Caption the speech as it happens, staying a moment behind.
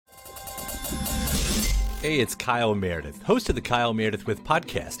Hey, it's Kyle Meredith, host of the Kyle Meredith With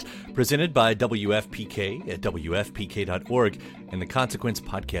podcast, presented by WFPK at WFPK.org and the Consequence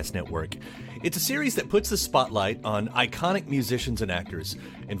Podcast Network. It's a series that puts the spotlight on iconic musicians and actors,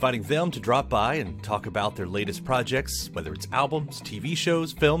 inviting them to drop by and talk about their latest projects, whether it's albums, TV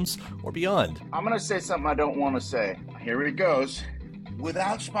shows, films, or beyond. I'm going to say something I don't want to say. Here it goes.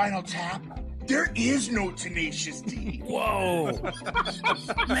 Without Spinal Tap, there is no Tenacious D. Whoa!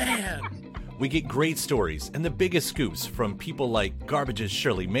 Man! We get great stories and the biggest scoops from people like Garbage's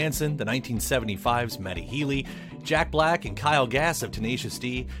Shirley Manson, the 1975's Matty Healy, Jack Black and Kyle Gass of Tenacious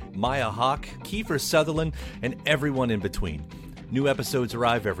D, Maya Hawke, Kiefer Sutherland, and everyone in between. New episodes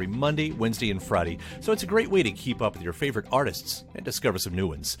arrive every Monday, Wednesday, and Friday, so it's a great way to keep up with your favorite artists and discover some new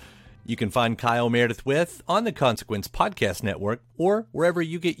ones. You can find Kyle Meredith With on the Consequence Podcast Network or wherever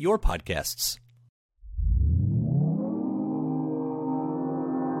you get your podcasts.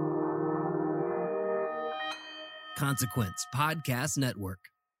 Consequence Podcast Network.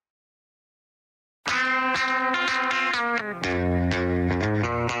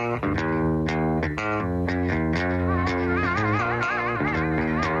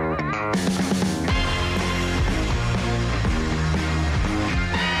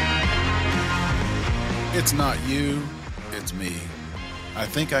 It's not you, it's me. I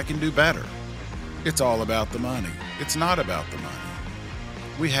think I can do better. It's all about the money. It's not about the money.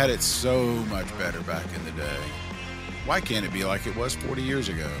 We had it so much better back in the day. Why can't it be like it was 40 years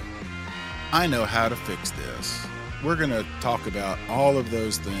ago? I know how to fix this. We're going to talk about all of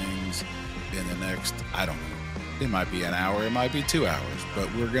those things in the next, I don't know, it might be an hour, it might be 2 hours,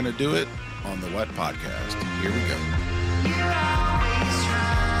 but we're going to do it on the What Podcast. Here we go. You're always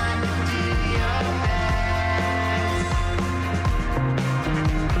trying to do your best.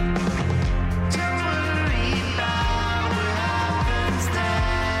 Don't worry about what happens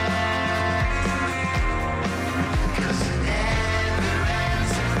next. 'Cause it never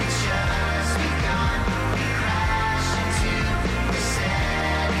ends and it's just begun. We crash into the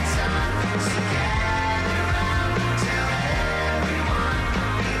setting sun. So gather round, tell everyone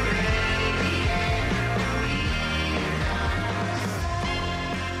we radiate, we're done.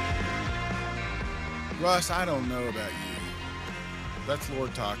 Russ, I don't know about you. That's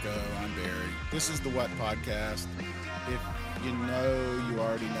Lord Taco. I'm Barry. This is the What Podcast. If you know, you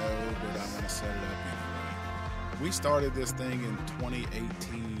already know, but I want to set it up anyway. We started this thing in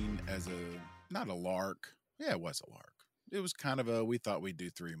 2018 as not a lark. Yeah, it was a lark. It was kind of we thought we'd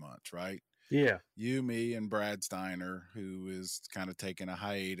do 3 months, right? Yeah. You, me, and Brad Steiner, who is kind of taking a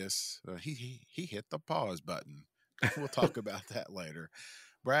hiatus. He hit the pause button. We'll talk about that later.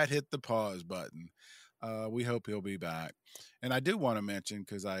 Brad hit the pause button. We hope he'll be back. And I do want to mention,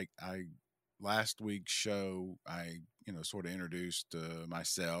 because I last week's show, I sort of introduced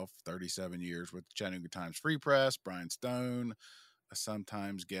myself, 37 years with Chattanooga Times Free Press, Brian Stone, a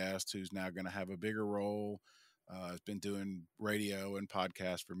sometimes guest who's now going to have a bigger role. Has been doing radio and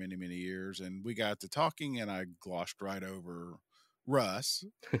podcasts for many, many years. And we got to talking, and I glossed right over Russ.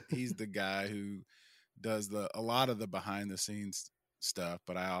 He's the guy who does a lot of the behind the scenes stuff,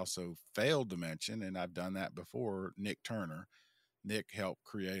 but I also failed to mention, and I've done that before, Nick Turner. Nick helped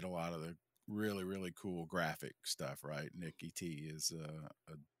create a lot of the really, really cool graphic stuff, right? Nicky T is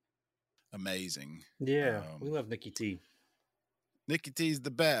amazing. Yeah. We love Nicky T. Nicky T's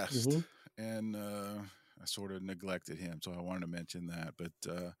the best. Mhm. And I sort of neglected him, so I wanted to mention that. But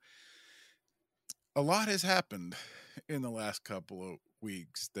a lot has happened in the last couple of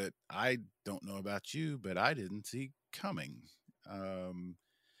weeks that I don't know about you, but I didn't see coming.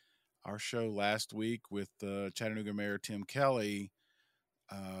 Our show last week with Chattanooga Mayor Tim Kelly,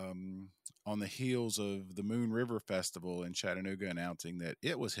 on the heels of the Moon River Festival in Chattanooga announcing that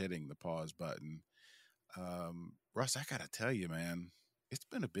it was hitting the pause button. Russ, I got to tell you, man, it's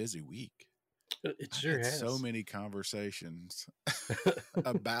been a busy week. It sure I've had has. so many conversations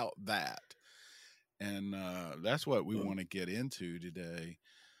about that. And that's what we want to get into today.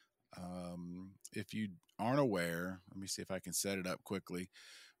 If you aren't aware, let me see if I can set it up quickly.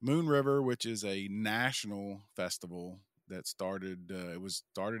 Moon River, which is a national festival that started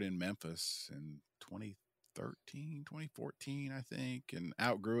in Memphis in 2013, 2014, I think, and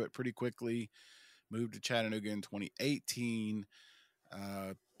outgrew it pretty quickly. Moved to Chattanooga in 2018.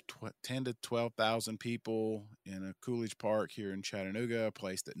 10 to 12,000 people in a Coolidge Park here in Chattanooga, a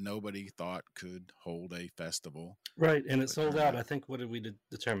place that nobody thought could hold a festival. Right, and it sold out. I think, what did we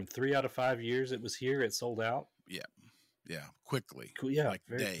determine? 3 out of 5 years it was here, it sold out. Yeah, quickly. Cool. Yeah, like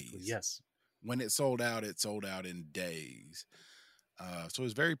days. Quickly, yes. When it sold out in days. So it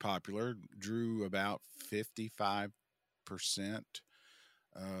was very popular. Drew about 55%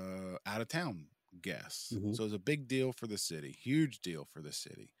 out of town guests. Mhm. So it was a big deal for the city, huge deal for the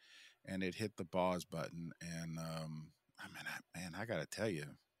city. And it hit the pause button. And I got to tell you,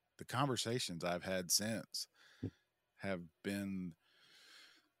 the conversations I've had since have been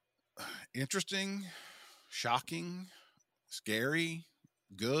interesting, shocking, scary,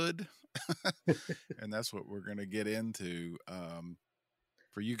 good. And that's what we're going to get into.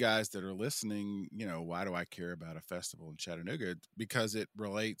 For you guys that are listening, why do I care about a festival in Chattanooga? Because it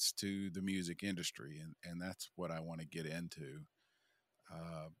relates to the music industry, and that's what I want to get into.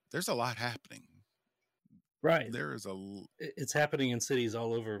 There's a lot happening. Right. There is It's happening in cities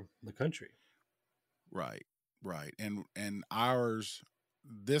all over the country. right, and ours.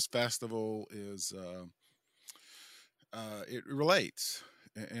 This festival is it relates,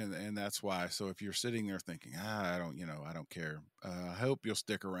 and that's why. So if you're sitting there thinking, I don't care, I hope you'll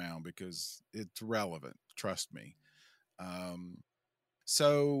stick around because it's relevant. Trust me.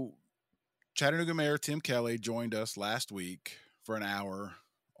 So Chattanooga Mayor Tim Kelly joined us last week for an hour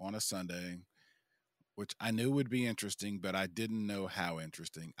on a Sunday, which I knew would be interesting, but I didn't know how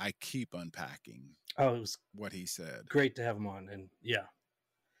interesting. I keep unpacking Oh, it was what he said. great to have him on, and yeah,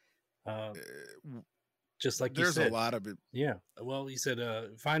 just like you There's said, a lot of it. yeah. Well, he said,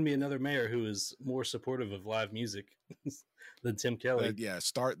 "Find me another mayor who is more supportive of live music than Tim Kelly." Yeah,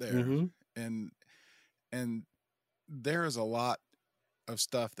 start there, Mhm. and there is a lot of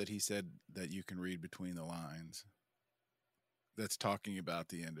stuff that he said that you can read between the lines. That's talking about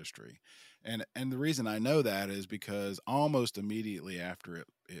the industry, and the reason I know that is because almost immediately after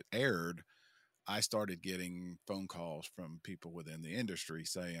it aired, I started getting phone calls from people within the industry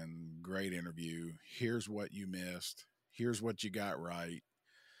saying, "Great interview. Here's what you missed. Here's what you got right.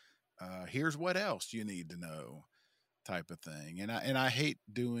 Here's what else you need to know," type of thing. And I hate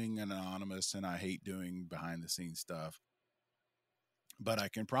doing anonymous, and I hate doing behind the scenes stuff, but I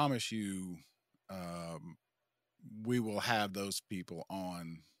can promise you, we will have those people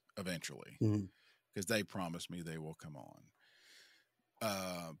on eventually Mhm. because they promised me they will come on.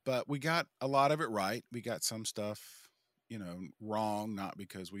 But we got a lot of it right. We got some stuff, wrong, not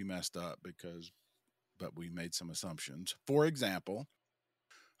because we messed up, but we made some assumptions. For example,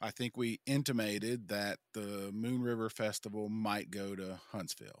 I think we intimated that the Moon River Festival might go to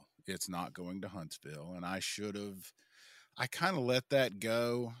Huntsville. It's not going to Huntsville, and I kind of let that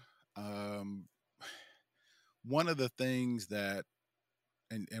go. One of the things that,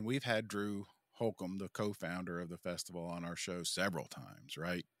 and we've had Drew Holcomb, the co-founder of the festival, on our show several times,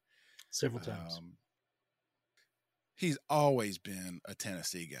 right? Several times. He's always been a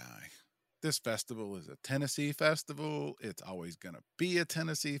Tennessee guy. This festival is a Tennessee festival. It's always going to be a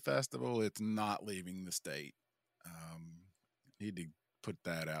Tennessee festival. It's not leaving the state. Need to put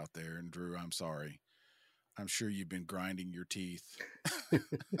that out there. And Drew, I'm sorry. I'm sure you've been grinding your teeth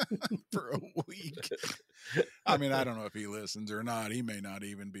for a week. I mean, I don't know if he listens or not. He may not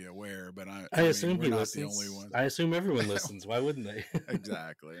even be aware, but I assume we're he not listens. the only ones. I assume everyone listens. Why wouldn't they?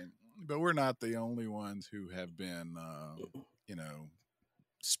 Exactly. But we're not the only ones who have been,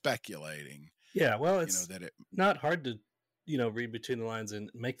 speculating. Yeah, well, it's that it. not hard to, read between the lines and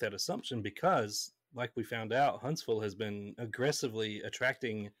make that assumption because, like we found out, Huntsville has been aggressively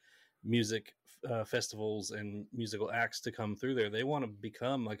attracting music festivals and musical acts to come through there. They want to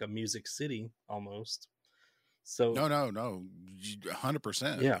become like a music city almost. So No,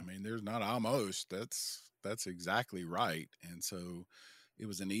 100%. Yeah. I mean, there's not almost. That's exactly right. And so it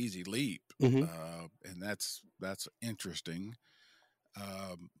was an easy leap, Mhm. and that's interesting.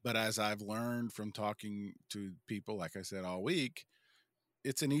 But as I've learned from talking to people, like I said all week,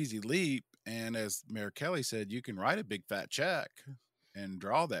 it's an easy leap. And as Mayor Kelly said, you can write a big fat check and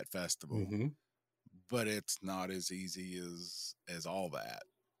draw that festival, Mhm. but it's not as easy as all that.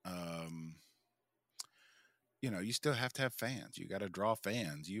 You still have to have fans. You got to draw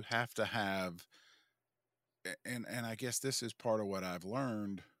fans. You have to have, and I guess this is part of what I've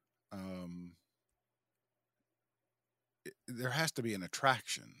learned. There has to be an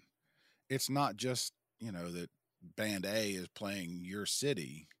attraction. It's not just, that band A is playing your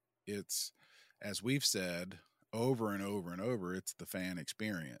city. It's, as we've said over and over and over, it's the fan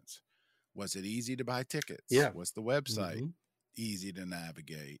experience. Was it easy to buy tickets? Yeah. Was the website Mhm. easy to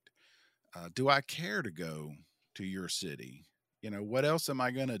navigate? Do I care to go to your city? What else am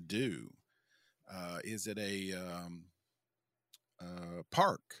I going to do? Is it a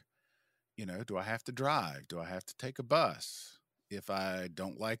park? Do I have to drive? Do I have to take a bus? If I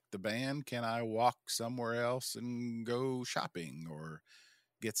don't like the band, can I walk somewhere else and go shopping or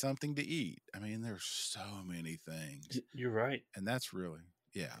get something to eat? I mean, there's so many things. You're right. And that's really,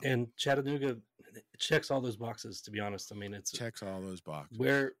 Yeah. And Chattanooga checks all those boxes, to be honest. I mean, it's Checks all those boxes.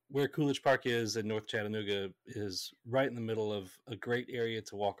 where Coolidge Park is in North Chattanooga is right in the middle of a great area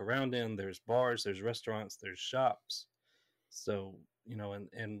to walk around in. There's bars, there's restaurants, there's shops. So,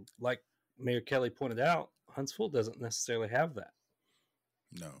 and like Mayor Kelly pointed out, Huntsville doesn't necessarily have that.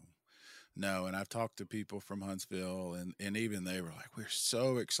 No, and I've talked to people from Huntsville, and even they were like, "We're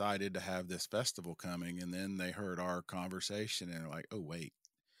so excited to have this festival coming," and then they heard our conversation and they're like, "Oh wait,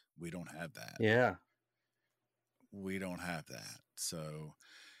 we don't have that. Yeah. We don't have that." So,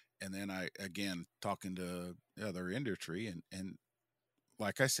 and then I again talking to other industry, and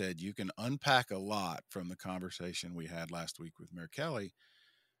like I said, you can unpack a lot from the conversation we had last week with Mayor Kelly.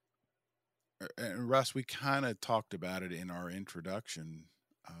 And Russ, we kind of talked about it in our introduction,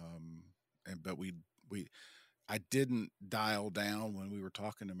 but I didn't dial down when we were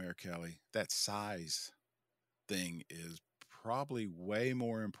talking to Mayor Kelly. That size thing is probably way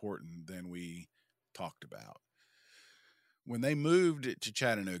more important than we talked about. When they moved it to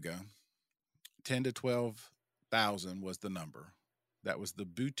Chattanooga, 10 to 12,000 was the number. That was the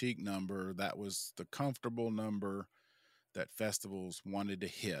boutique number. That was the comfortable number that festivals wanted to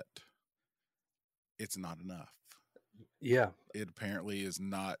hit. It's not enough. Yeah. It apparently is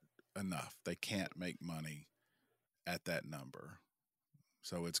not enough. They can't make money at that number.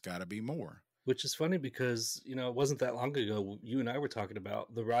 So it's got to be more. Which is funny because, it wasn't that long ago you and I were talking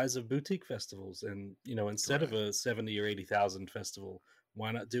about the rise of boutique festivals, and, instead of a 70 or 80,000 festival,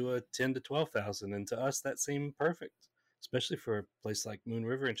 why not do a 10 to 12,000? And to us, that seemed perfect, especially for a place like Moon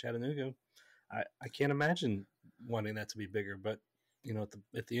River in Chattanooga. I can't imagine wanting that to be bigger, but,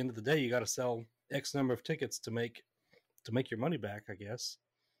 at the end of the day, you got to sell X number of tickets to make your money back, I guess.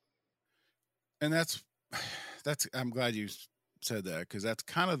 And that's I'm glad you said that, because that's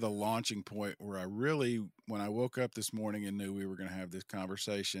kind of the launching point where I really, when I woke up this morning and knew we were going to have this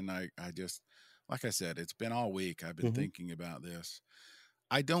conversation, I just, like I said, it's been all week. I've been thinking about this.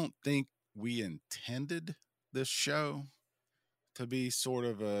 I don't think we intended this show to be sort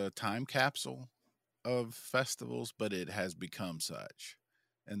of a time capsule of festivals, but it has become such.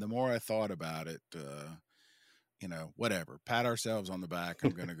 And the more I thought about it, whatever, pat ourselves on the back.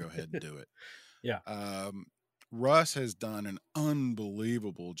 I'm going to go ahead and do it. Yeah. Russ has done an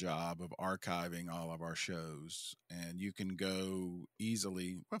unbelievable job of archiving all of our shows, and you can go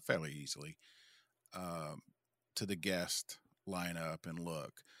fairly easily, to the guest lineup and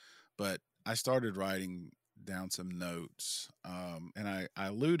look. But I started writing down some notes, and I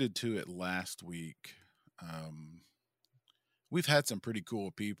alluded to it last week. We've had some pretty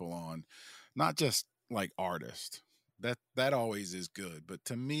cool people on, not just like artists. That always is good, but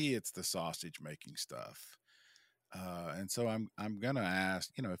to me, it's the sausage making stuff. And so I'm gonna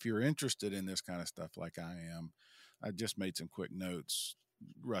ask, if you're interested in this kind of stuff like I am. I just made some quick notes.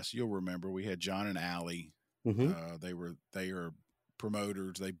 Russ, you'll remember we had John and Allie. They are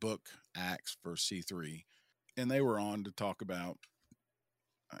promoters. They book acts for C3, and they were on to talk about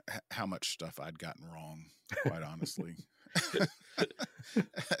how much stuff I'd gotten wrong, quite honestly,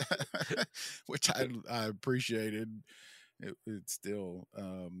 which I appreciated. It's still,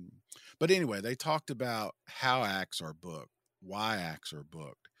 but anyway, they talked about how acts are booked, why acts are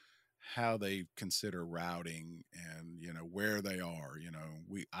booked, how they consider routing, and where they are.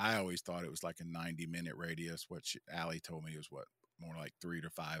 I always thought it was like a 90-minute radius. What Allie told me was more like 3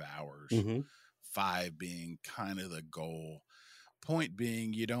 to 5 hours. 5 being kind of the goal. Point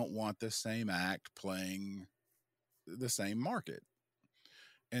being, you don't want the same act playing the same market.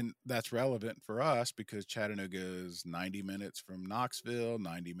 And that's relevant for us because Chattanooga is 90 minutes from Knoxville,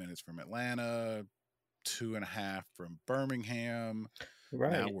 90 minutes from Atlanta, 2.5 from Birmingham.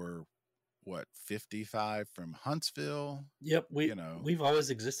 Right. Now we're 55 from Huntsville. Yep. We've always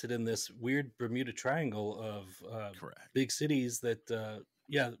existed in this weird Bermuda Triangle of correct big cities that,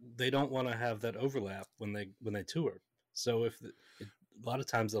 they don't want to have that overlap when they tour. So a lot of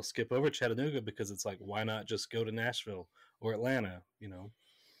times they'll skip over Chattanooga because it's like, why not just go to Nashville or Atlanta,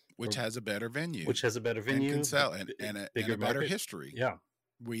 which has a better venue, and can sell and a better history. Yeah.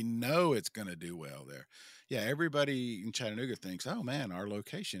 We know it's going to do well there. Yeah. Everybody in Chattanooga thinks, oh man, our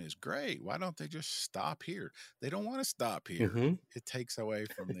location is great. Why don't they just stop here? They don't want to stop here. It takes away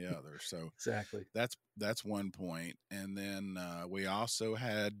from the other. So exactly. That's one point. And then we also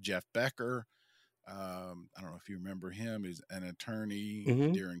had Jeff Becker. I don't know if you remember him. He's an attorney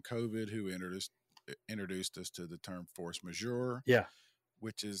during COVID who introduced us to the term force majeure. Yeah.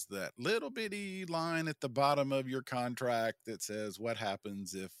 Which is that little bitty line at the bottom of your contract that says what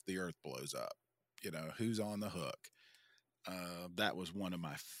happens if the earth blows up, who's on the hook. That was one of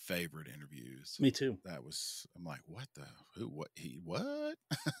my favorite interviews. Me too. I'm like, what the, who, what?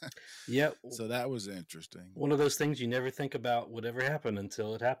 Yeah. So that was interesting. One of those things you never think about would ever happen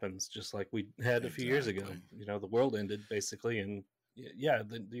until it happens. Just like we had a few years ago, Exactly. the world ended basically. And yeah,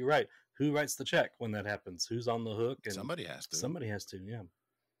 you're right. Who writes the check when that happens? Who's on the hook? And Somebody has to. Somebody has to. Yeah.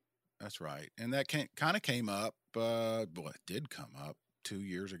 That's right. And that kind of came up, well, it did come up 2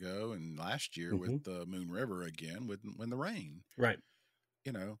 years ago and last year with the Moon River again, when the rain, Right.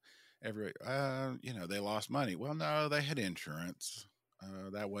 They lost money. Well, no, they had insurance.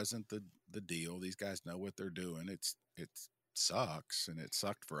 That wasn't the deal. These guys know what they're doing. It sucks, and it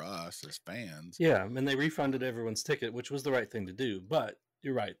sucked for us as fans. Yeah. And they refunded everyone's ticket, which was the right thing to do. But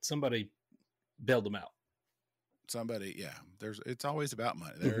you're right. Somebody bailed them out. It's always about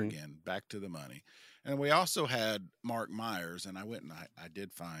money. There again, back to the money. And we also had Mark Myers, and I went and I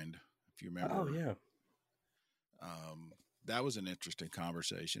did find, if you remember. Oh yeah. That was an interesting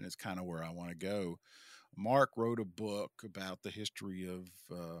conversation. It's kind of where I want to go. Mark wrote a book about the history of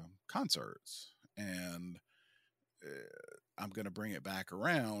concerts, and I'm going to bring it back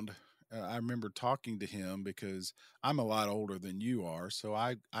around. I remember talking to him because I'm a lot older than you are, so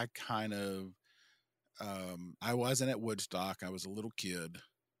I kind of I wasn't at Woodstock. I was a little kid,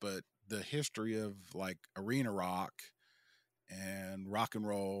 but the history of like arena rock and rock and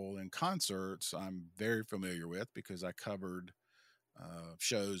roll and concerts, I'm very familiar with because I covered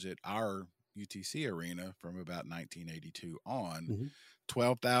shows at our UTC arena from about 1982 on.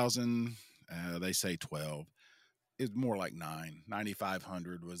 12,000, they say 12. It's more like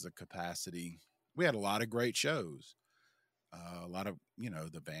 9,500 was the capacity. We had a lot of great shows. A lot of,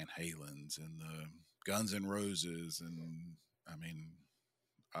 the Van Halens and the Guns N' Roses, and I mean,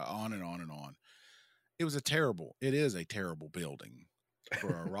 on and on and on. It is a terrible building for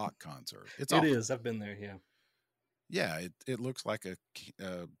a rock concert. It's awful. It is. I've been there. Yeah. Yeah. It looks like a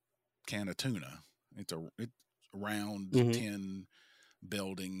can of tuna. It's a round tin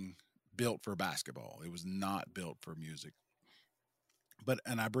building built for basketball. It was not built for music.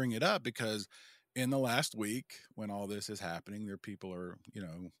 And I bring it up because in the last week, when all this is happening, people are,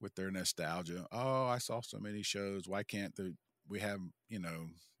 with their nostalgia. Oh, I saw so many shows. Why can't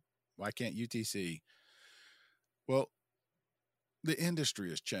why can't UTC? Well, the industry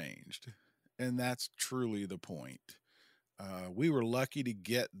has changed, and that's truly the point. We were lucky to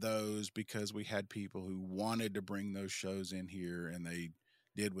get those because we had people who wanted to bring those shows in here, and they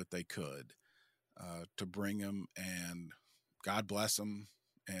did what they could to bring them, and God bless them,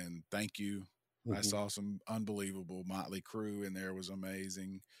 and thank you. I saw some unbelievable Motley Crue in there. Was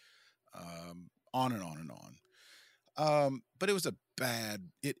amazing. On and on and on. But it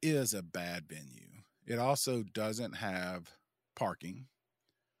is a bad venue. It also doesn't have parking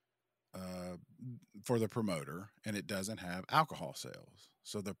for the promoter, and it doesn't have alcohol sales.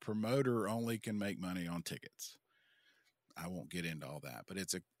 So the promoter only can make money on tickets. I won't get into all that, but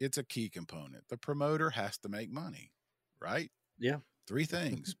it's a key component. The promoter has to make money, right? Yeah. 3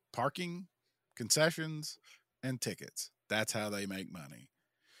 things: parking, concessions, and tickets. That's how they make money.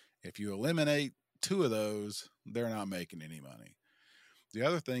 If you eliminate 2 of those, they're not making any money. The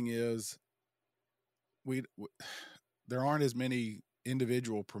other thing is there aren't as many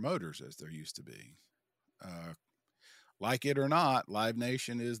individual promoters as there used to be. Like it or not, Live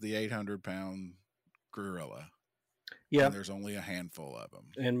Nation is the 800-pound gorilla. Yeah. And there's only a handful of them.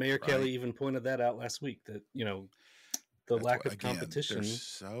 And Mayor Kelly even pointed that out last week, that, the lack of competition. There's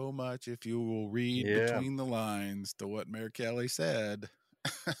so much, if you will read between the lines to what Mayor Kelly said,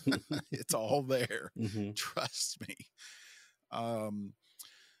 it's all there. Trust me.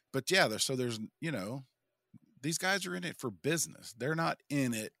 But yeah, there's these guys are in it for business. They're not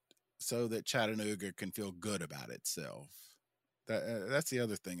in it so that Chattanooga can feel good about itself. That's the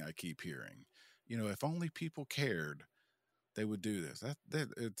other thing I keep hearing. If only people cared, they would do this.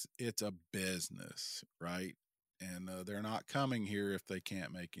 It's a business, right? And they're not coming here if they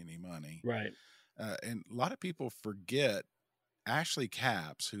can't make any money. Right. And a lot of people forget Ashley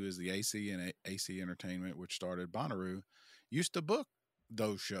Capps, who is the AC Entertainment, which started Bonnaroo, used to book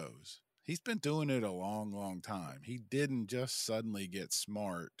those shows. He's been doing it a long, long time. He didn't just suddenly get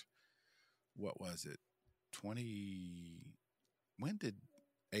smart. What was it? When did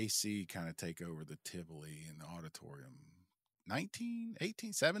AC kind of take over the Tivoli and the auditorium? 19,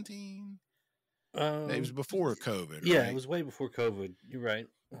 18, 17? It was before COVID. Yeah, right? It was way before COVID. You're right.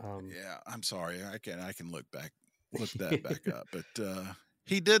 Yeah, I'm sorry. I can look that back up. But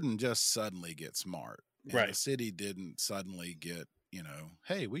he didn't just suddenly get smart. And right. The city didn't suddenly get,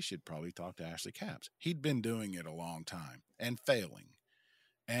 hey, we should probably talk to Ashley Capps. He'd been doing it a long time and failing.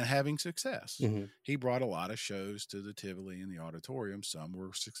 and having success. Mhm. He brought a lot of shows to the Tivoli and the auditorium. Some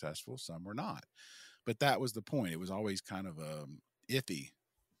were successful, some were not. But that was the point. It was always kind of a iffy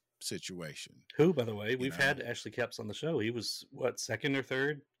situation. Who, by the way, You we've know, had Ashley Caps on the show. He was what, second or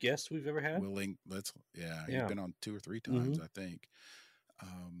third guest we've ever had? willing, he's Yeah. been on 2 or 3 times, Mhm. I think.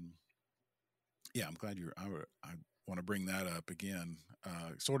 Yeah, I'm glad I want to bring that up again.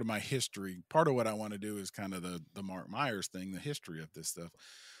 Sort of my history. Part of what I want to do is kind of the Mark Myers thing, the history of this stuff.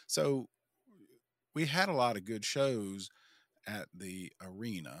 So we had a lot of good shows at the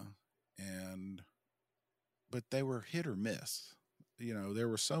arena, but they were hit or miss. You know, there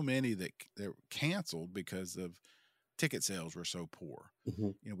were so many that were canceled because of ticket sales were so poor.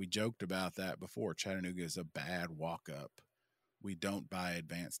 Mhm. You know, we joked about that before. Chattanooga is a bad walk up. We don't buy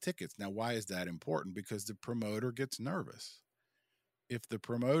advance tickets. Now, why is that important? Because the promoter gets nervous. If the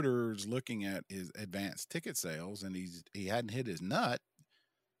promoter's looking at his advanced ticket sales and he hadn't hit his nut,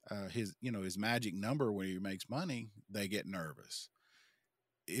 his magic number when he makes money, they get nervous.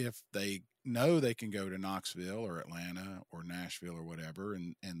 If they know they can go to Knoxville or Atlanta or Nashville or whatever,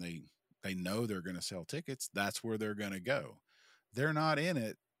 and they know they're going to sell tickets, that's where they're going to go. They're not in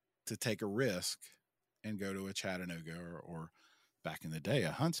it to take a risk and go to a Chattanooga or back in the day,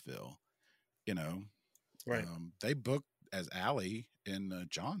 a Huntsville. You know, Right. they book, as Allie and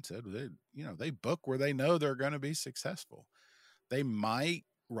John said, they book where they know they're going to be successful. They might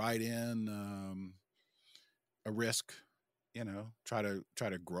write in a risk, try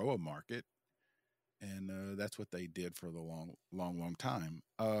to grow a market, and that's what they did for the long time.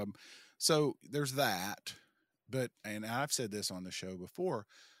 So there's that, and I've said this on the show before.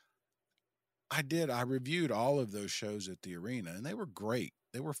 I reviewed all of those shows at the arena, and they were great.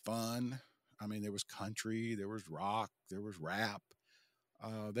 They were fun. I mean, there was country, there was rock, there was rap.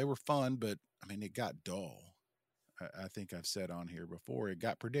 They were fun, but I mean, it got dull. I think I've said on here before, it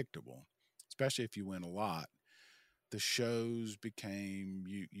got predictable, especially if you went a lot. The shows became,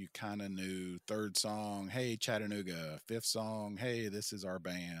 you kind of knew, third song, hey, Chattanooga, fifth song, hey, this is our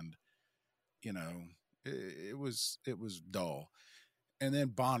band. You know, it was dull. And then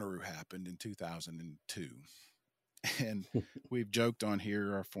Bonnaroo happened in 2002. And we've joked on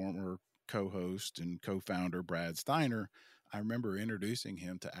here, our former co-host and co-founder Brad Steiner, I remember introducing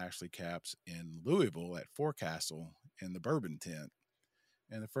him to Ashley Caps in Louisville at Forecastle in the Bourbon tent.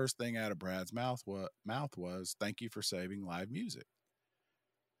 And the first thing out of Brad's mouth was, "Thank you for saving live music."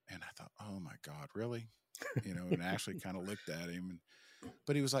 And I thought, "Oh my God, really?" And Ashley kind of looked at him,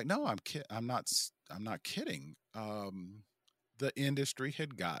 but he was like, "No, I'm not kidding." The industry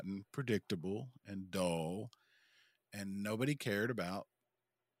had gotten predictable and dull, and nobody cared about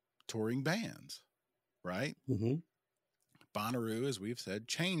touring bands, right? Mm-hmm. Bonnaroo, as we've said,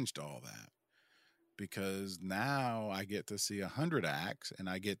 changed all that, because now I get to see 100 acts and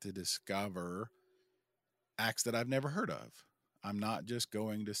I get to discover acts that I've never heard of. I'm not just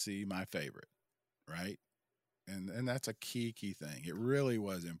going to see my favorite, right? And that's a key thing. It really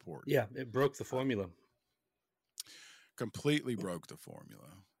was important. Yeah, it broke the formula. Completely broke the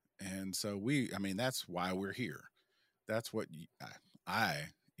formula. And so that's why we're here. That's what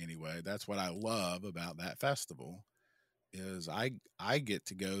that's what I love about that festival, is I get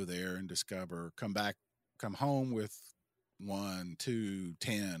to go there and discover, come home with 1, 2,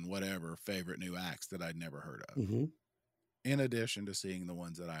 10, whatever favorite new acts that I'd never heard of. Mm-hmm. In addition to seeing the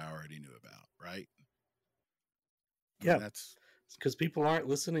ones that I already knew about, right? Yeah, that's because people aren't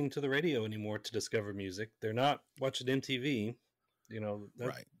listening to the radio anymore to discover music. They're not watching MTV.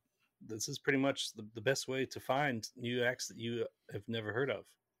 right. This is pretty much the best way to find new acts that you have never heard of.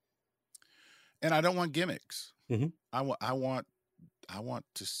 And I don't want gimmicks. Mm-hmm. I want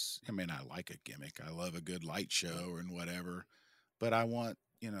to. I mean, I like a gimmick. I love a good light show and whatever, but I want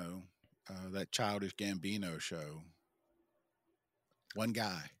that Childish Gambino show. One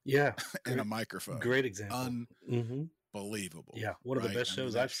guy, yeah, and a microphone. Great example. Unbelievable. Yeah, one of the best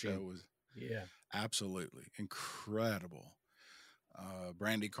shows I've seen. Was yeah, absolutely incredible.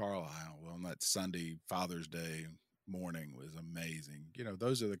 Brandy Carlisle on that Sunday Father's Day morning was amazing.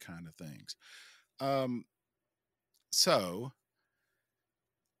 Those are the kind of things. So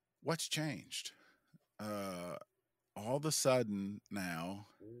what's changed? All of a sudden now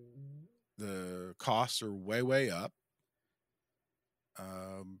the costs are way up.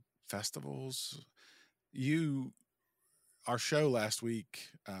 Festivals, our show last week,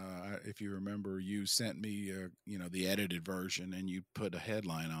 if you remember, you sent me the edited version, and you put a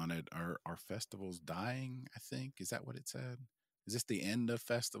headline on it. Are festivals dying? I think, is that what it said? Is this the end of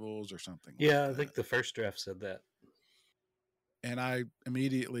festivals or something? Yeah, like I think the first draft said that. And I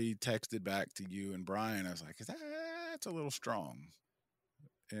immediately texted back to you and Brian. I was like, that's a little strong.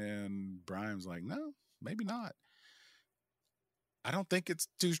 And Brian's like, no, maybe not. I don't think it's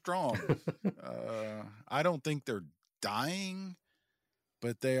too strong. I don't think they're dying,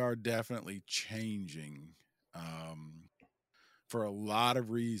 but they are definitely changing for a lot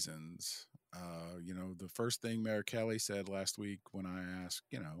of reasons. The first thing Mayor Kelly said last week when I asked,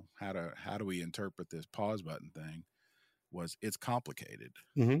 how do we interpret this pause button thing, was it's complicated.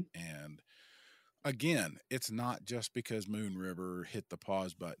 Mm-hmm. And again, it's not just because Moon River hit the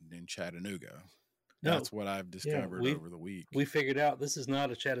pause button in Chattanooga. No. That's what I've discovered over the week. We figured out this is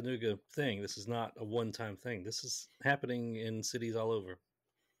not a Chattanooga thing. This is not a one-time thing. This is happening in cities all over.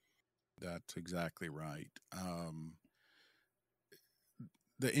 That's exactly right.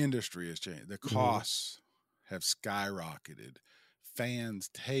 The industry has changed. The costs have skyrocketed. Fans'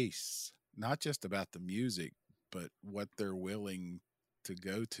 tastes, not just about the music, but what they're willing to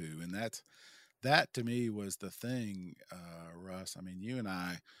go to. And that to me was the thing, Russ. I mean, you and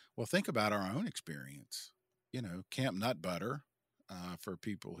I, well, think about our own experience. Camp Nut Butter, for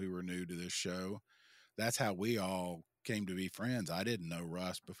people who are new to this show, that's how we all came to be friends. I didn't know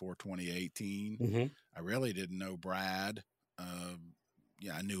Russ before 2018. Mm-hmm. I really didn't know Brad.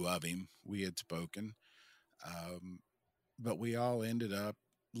 I knew of him. We had spoken. But we all ended up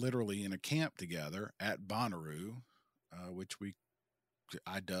literally in a camp together at Bonnaroo, which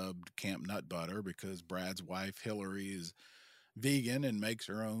I dubbed Camp Nut Butter because Brad's wife, Hillary, is vegan and makes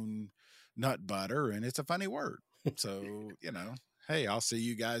her own nut butter. And it's a funny word. So, hey, I'll see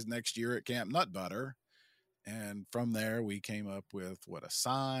you guys next year at Camp Nut Butter. And from there, we came up with a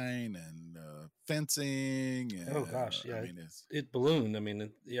sign and fencing. And, oh gosh, yeah, I mean, it ballooned. I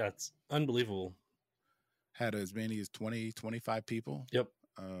mean, it's unbelievable. Had as many as 20, 25 people. Yep.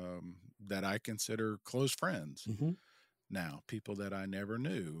 That I consider close friends. Mm-hmm. Now, people that I never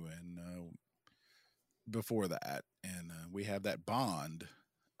knew, and before that, and we have that bond.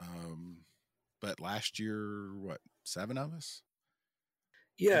 But last year, 7 of us?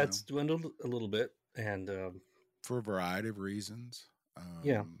 Yeah, it's dwindled a little bit, and for a variety of reasons.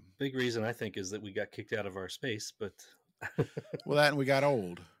 Big reason I think is that we got kicked out of our space, but well, that and we got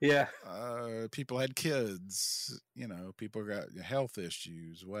old. Yeah, people had kids. People got health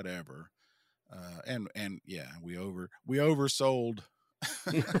issues, whatever. And yeah, we oversold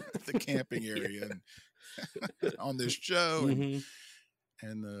the camping area on this show,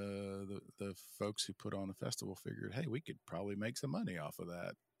 and the folks who put on the festival figured, hey, we could probably make some money off of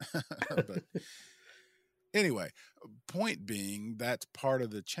that. But anyway, point being, that's part of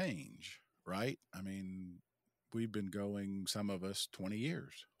the change, right? I mean, we've been going, some of us, 20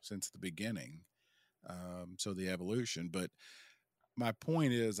 years since the beginning. So the evolution, but my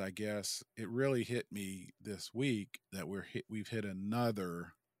point is, I guess it really hit me this week that we've hit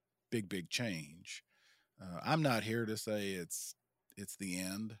another big change. I'm not here to say it's the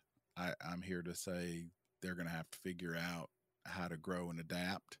end. I'm here to say they're going to have to figure out how to grow and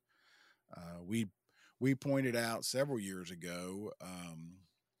adapt. We pointed out several years ago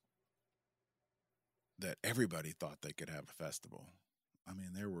that everybody thought they could have a festival. I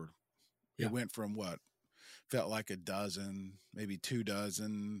mean, it went from felt like a dozen, maybe 2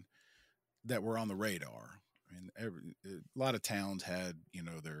 dozen that were on the radar. I mean, a lot of towns had,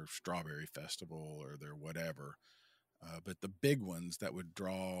 their strawberry festival or their whatever. But the big ones that would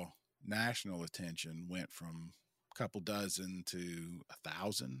draw national attention went from a couple dozen to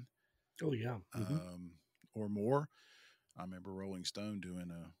 1,000. Oh, yeah. Or more. I remember Rolling Stone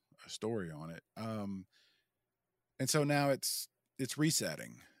doing a story on it. And so now it's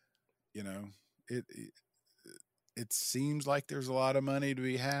resetting, it seems like there's a lot of money to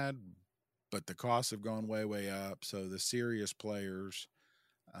be had, but the costs have gone way up. So the serious players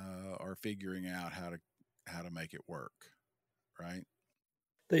are figuring out how to make it work, right?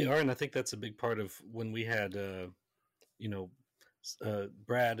 They are, and I think that's a big part of when we had,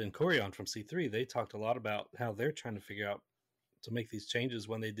 Brad and Corey on from C3. They talked a lot about how they're trying to figure out to make these changes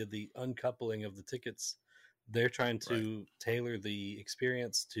when they did the uncoupling of the tickets. They're trying to tailor the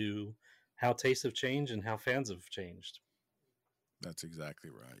experience to how tastes have changed and how fans have changed. That's exactly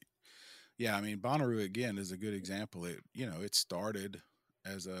right. Yeah, I mean, Bonnaroo, again, is a good example. It started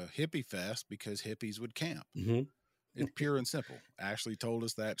as a hippie fest because hippies would camp. Mm-hmm. It's pure and simple. Ashley told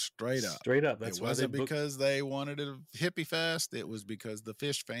us that straight up. Straight up. That's it wasn't because they wanted a hippie fest. It was because the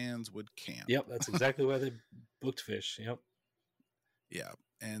fish fans would camp. Yep, that's exactly why they booked fish. Yep. Yeah.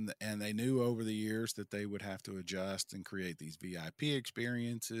 And they knew over the years that they would have to adjust and create these VIP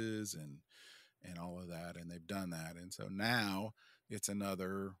experiences and all of that, and they've done that. And so now it's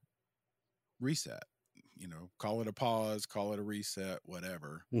another reset. Call it a pause, call it a reset,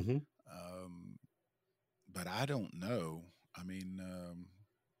 whatever. Mm-hmm. But I don't know. I mean,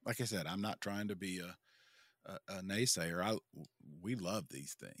 like I said, I'm not trying to be a naysayer. We love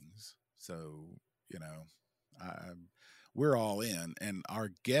these things. So, you know, we're all in. And our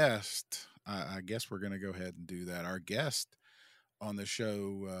guest, I guess we're going to go ahead and do that. Our guest on the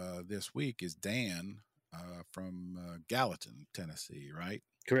show this week is Dan from Gallatin, Tennessee, right?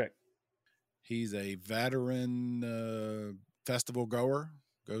 Correct. He's a veteran festival goer,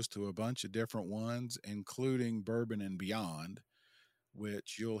 goes to a bunch of different ones, including Bourbon and Beyond,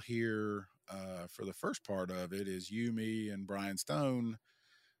 which you'll hear for the first part of it is you, me, and Brian Stone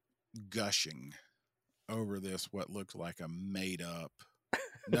gushing over this, what looks like a made up,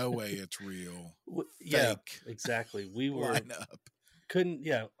 no way it's real, Yeah, fake exactly. We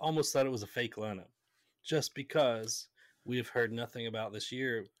lineup. Almost thought it was a fake lineup just because we've heard nothing about this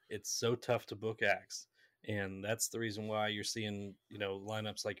year. It's so tough to book acts. And that's the reason why you're seeing,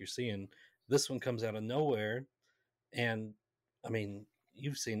 lineups like you're seeing. This one comes out of nowhere. And I mean,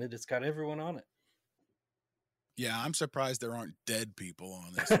 you've seen it. It's got everyone on it. Yeah, I'm surprised there aren't dead people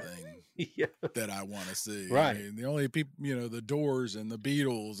on this thing that I want to see. Right. I mean, the only people, the Doors and the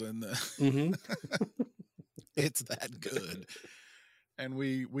Beatles and the Mm-hmm. it's that good. And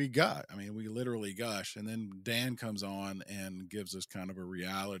we literally gush. And then Dan comes on and gives us kind of a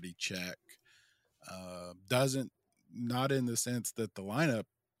reality check. Not in the sense that the lineup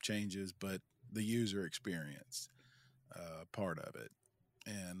changes, but the user experience part of it.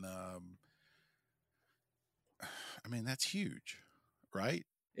 And that's huge, right?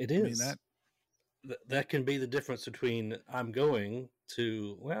 It is. That can be the difference between I'm going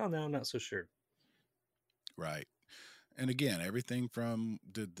to, well, no, I'm not so sure. Right. And again, everything from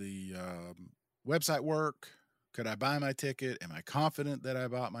did the website work? Could I buy my ticket? Am I confident that I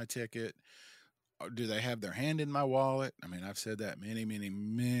bought my ticket? Or do they have their hand in my wallet? I mean, I've said that many, many,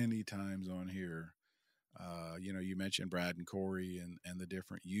 many times on here. You mentioned Brad and Corey and the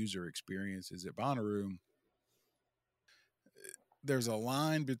different user experiences at Bonnaroo. There's a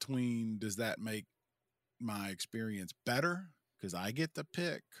line between, does that make my experience better because I get to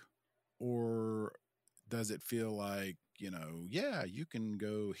pick, or does it feel like, you can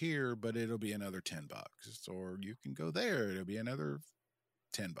go here, but it'll be another $10, or you can go there, it'll be another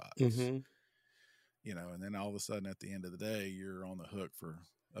 $10. Mm-hmm. And then all of a sudden at the end of the day, you're on the hook for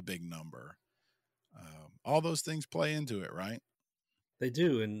a big number. All those things play into it, right? They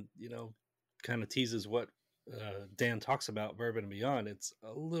do. And, kind of teases what Dan talks about Bourbon and Beyond. It's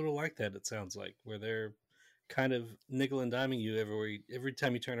a little like that. It sounds like where they're kind of nickel and diming you every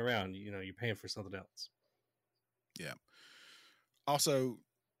time you turn around, you're paying for something else. Yeah. Also,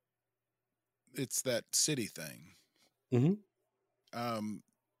 it's that city thing. Mm-hmm.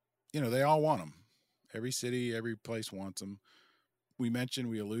 They all want them. Every city, every place wants them. We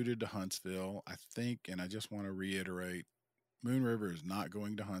alluded to Huntsville, I think, and I just want to reiterate, Moon River is not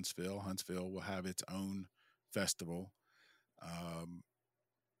going to Huntsville. Huntsville will have its own festival. I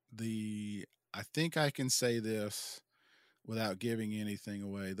think I can say this without giving anything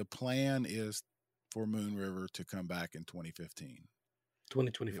away. The plan is for Moon River to come back in 2015.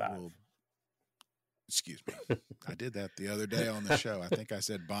 2025. Excuse me. I did that the other day on the show. I think I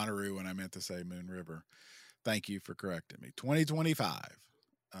said Bonnaroo when I meant to say Moon River. Thank you for correcting me. 2025.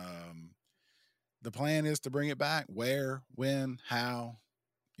 The plan is to bring it back. Where, when, how,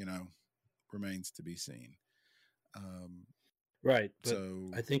 remains to be seen. Right. But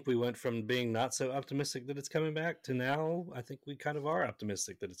so I think we went from being not so optimistic that it's coming back to now I think we kind of are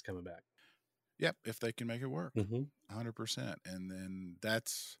optimistic that it's coming back. Yep. If they can make it work. 100%. And then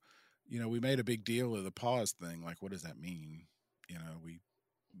that's, we made a big deal of the pause thing. Like, what does that mean?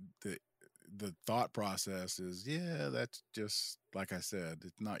 The thought process is, that's just, like I said,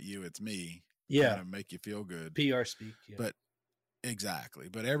 it's not you, it's me. Yeah. To make you feel good. PR speak. Yeah. But exactly.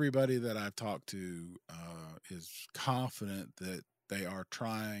 But everybody that I've talked to is confident that they are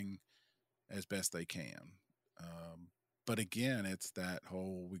trying as best they can. But again, it's that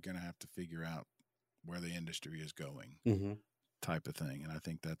whole, we're going to have to figure out where the industry is going type of thing. And I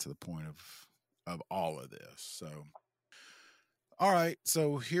think that's the point of all of this. So, all right.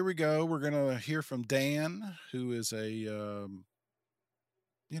 So here we go. We're going to hear from Dan, who is a,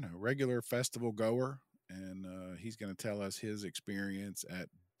 regular festival goer. And he's going to tell us his experience at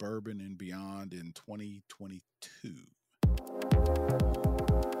Bourbon and Beyond in 2022.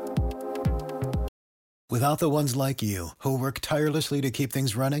 Without the ones like you, who work tirelessly to keep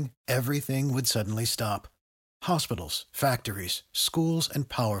things running, everything would suddenly stop. Hospitals, factories, schools, and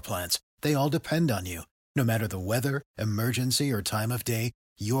power plants, they all depend on you. No matter the weather, emergency, or time of day,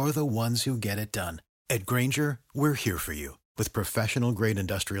 you're the ones who get it done. At Grainger, we're here for you with professional-grade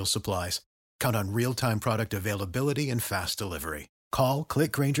industrial supplies. Count on real-time product availability and fast delivery. Call,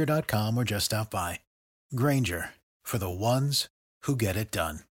 click Grainger.com, or just stop by. Grainger, for the ones who get it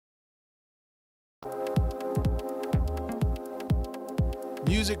done.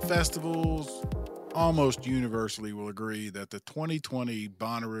 Music festivals almost universally will agree that the 2020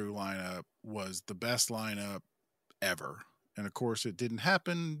 Bonnaroo lineup was the best lineup ever. And of course, it didn't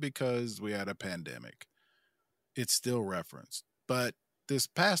happen because we had a pandemic. It's still referenced. But this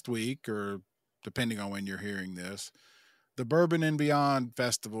past week, or depending on when you're hearing this, the Bourbon and Beyond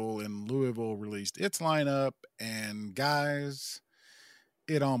Festival in Louisville released its lineup, and guys,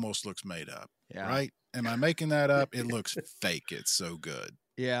 it almost looks made up, right? Am I making that up? It looks fake. It's so good.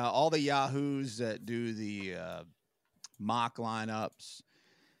 Yeah, all the yahoos that do the mock lineups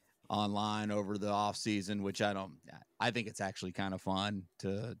online over the off season, which I think it's actually kind of fun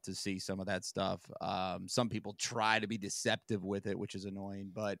to see some of that stuff. Some people try to be deceptive with it, which is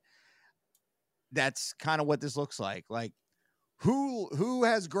annoying, but that's kind of what this looks like. Like, who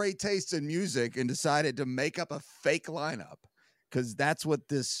has great taste in music and decided to make up a fake lineup? Because that's what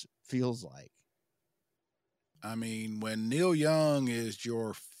this feels like. I mean, when Neil Young is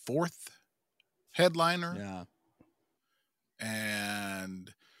your fourth headliner, Yeah,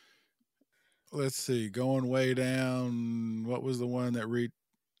 and let's see, going way down, what was the one that reached?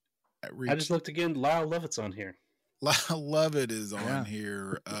 I just looked again. Lyle Lovett's on here. Lovett is on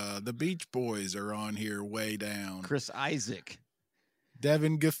here. The Beach Boys are on here way down. Chris Isaac.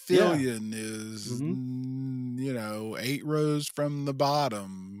 Devin Gaffillion is, 8 rows from the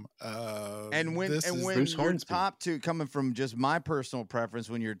bottom. And when your top two, coming from just my personal preference,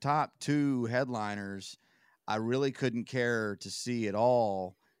 when your top two headliners, I really couldn't care to see at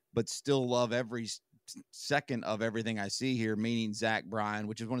all, but still love every second of everything I see here, meaning Zach Bryan,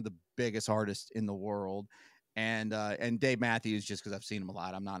 which is one of the biggest artists in the world, and Dave Matthews, just because I've seen him a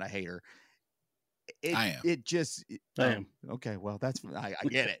lot. I'm not a hater. I am. Okay, well, I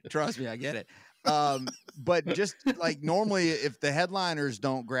get it. Trust me, I get it. But just like normally, if the headliners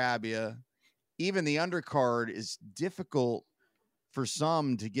don't grab you, even the undercard is difficult for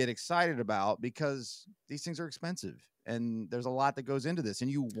some to get excited about because these things are expensive and there's a lot that goes into this, and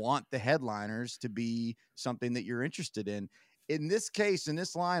you want the headliners to be something that you're interested in. In this case, in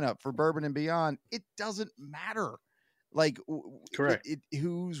this lineup for Bourbon and Beyond, it doesn't matter. Like, correct,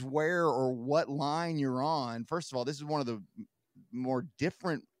 who's where or what line you're on. First of all, this is one of the more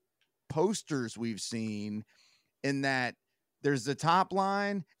different posters we've seen in that there's the top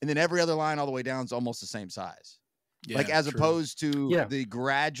line and then every other line all the way down is almost the same size. Yeah, like as true. opposed to the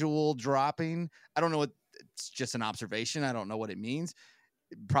gradual dropping. I don't know what, it's just an observation. I don't know what it means.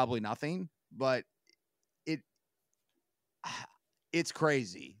 Probably nothing, but it's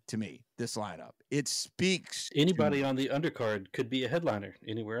crazy to me, this lineup. It speaks. Anybody on the undercard could be a headliner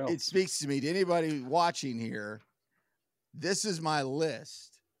anywhere else. It speaks to me, to anybody watching here. This is my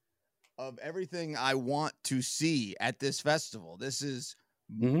list of everything I want to see at this festival. This is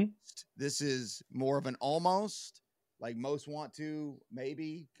this is more of an almost, like most want to,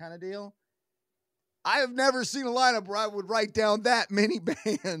 maybe kind of deal. I have never seen a lineup where I would write down that many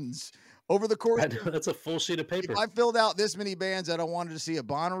bands over the course. That's a full sheet of paper. If I filled out this many bands that I wanted to see at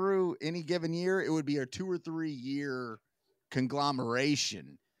Bonnaroo any given year, it would be a 2 or 3 year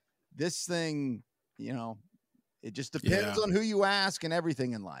conglomeration. This thing, it just depends on who you ask and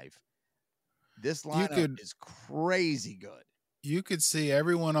everything in life. This lineup is crazy good. You could see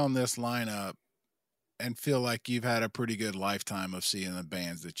everyone on this lineup and feel like you've had a pretty good lifetime of seeing the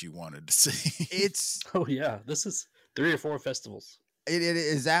bands that you wanted to see. This is 3 or 4 festivals. It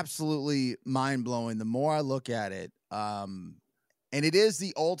is absolutely mind-blowing the more I look at it. And it is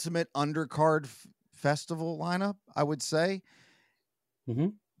the ultimate undercard festival lineup, I would say. Mm-hmm.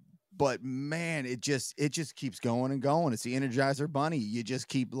 But man, it just keeps going and going. It's the Energizer Bunny. You just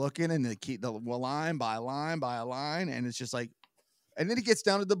keep looking and they keep the line by line by a line. And it's just like, and then it gets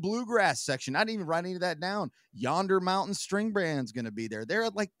down to the bluegrass section. I didn't even write any of that down. Yonder Mountain String Band's going to be there. They're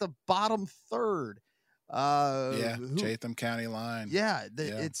at like the bottom third. Chatham County line.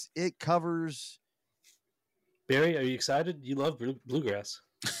 It covers. Barry, are you excited? You love bluegrass.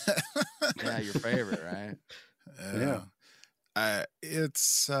 Yeah, your favorite, right?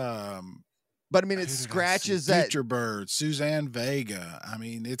 It's but I mean, it scratches that Future Bird, Suzanne Vega. I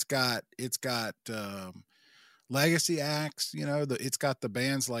mean, it's got legacy acts. It's got the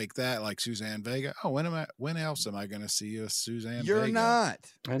bands like that, like Suzanne Vega. Oh, when else am I going to see a Suzanne? You're Vega? not.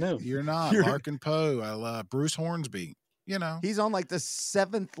 I know you're not. Larkin Poe. I love Bruce Hornsby. He's on like the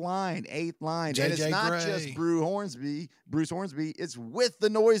 7th line, 8th line, and it's not just Bruce Hornsby. It's with the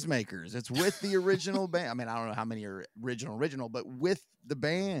Noisemakers. It's with the original band. I mean, I don't know how many are original, but with the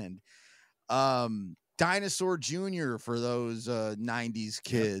band. Dinosaur Jr. for those 90s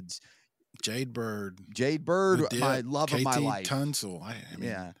kids. Jade Bird, my love of my life. Tunsil. I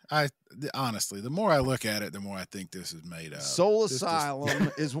mean, honestly, the more I look at it, the more I think this is made up. Soul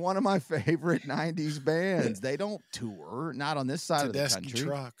Asylum is one of my favorite 90s bands. They don't tour, not on this side of the country.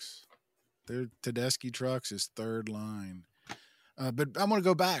 Tedeschi Trucks is third line. But I'm going to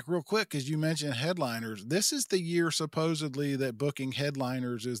go back real quick because you mentioned headliners. This is the year supposedly that booking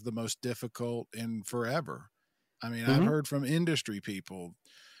headliners is the most difficult in forever. I mean, I've heard from industry people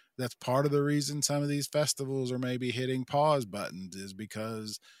that's part of the reason some of these festivals are maybe hitting pause buttons is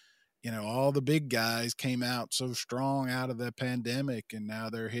because, all the big guys came out so strong out of the pandemic and now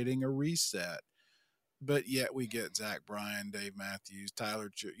they're hitting a reset. But yet we get Zach Bryan, Dave Matthews, Tyler,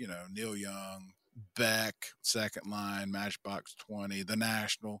 Neil Young, Beck, second line, Matchbox 20, The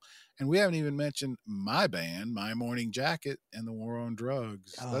National. And we haven't even mentioned my band, My Morning Jacket, and The War on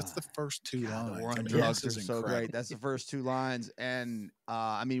Drugs. That's the first two lines. The War on Drugs is so great. That's the first two lines. And,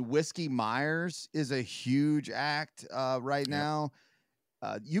 Whiskey Myers is a huge act right now.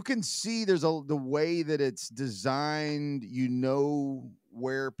 You can see there's the way that it's designed,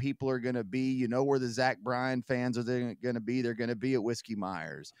 where people are going to be, where the Zach Bryan fans are going to be. They're going to be at Whiskey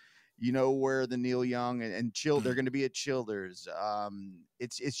Myers. Where the Neil Young and Chill, they're going to be at Childers.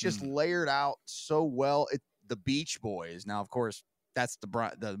 It's just layered out so well. The Beach Boys. Now, of course, that's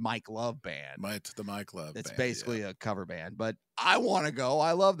the Mike Love band. The Mike Love It's band, basically a cover band, but I want to go.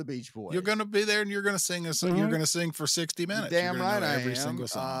 I love the Beach Boys. You're going to be there and you're going to sing You're going to sing for 60 minutes. Damn right I every am. Single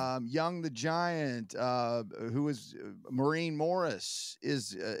song. Young the Giant, who is Maureen Morris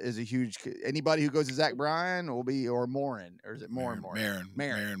is a huge. Anybody who goes to Zach Bryan will be, or Morin, or is it Morin?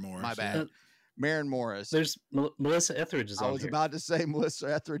 Marin Morris. My bad. Marin Morris. There's Melissa Etheridge is on I was here. about to say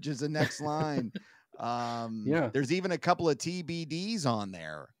Melissa Etheridge is the next line. There's even a couple of TBDs on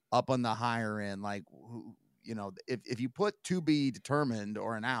there up on the higher end. Like, if you put to be determined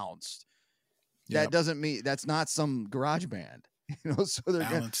or announced, that doesn't mean that's not some garage band. So they're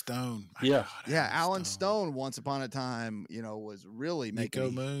Alan Stone. Alan Stone once upon a time, was really Nico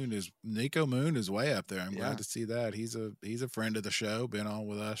Moon is way up there. I'm glad to see that. He's a friend of the show, been on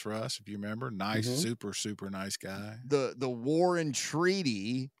with us, Russ, if you remember. Nice, super nice guy. The War and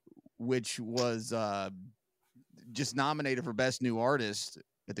Treaty, which was just nominated for Best New Artist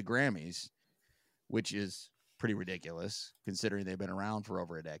at the Grammys, which is pretty ridiculous considering they've been around for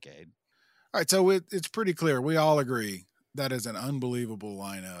over a decade. All right, so it's pretty clear. We all agree that is an unbelievable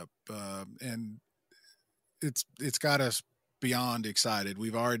lineup, and it's got us beyond excited.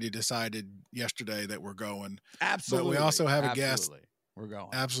 We've already decided yesterday that we're going. Absolutely. But we also have a guest. We're going.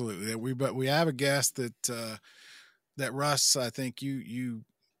 Absolutely. But we have a guest that Russ, I think you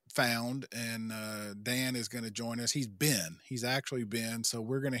found, and Dan is going to join us. He's actually been, so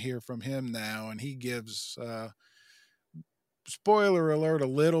we're going to hear from him now, and he gives spoiler alert a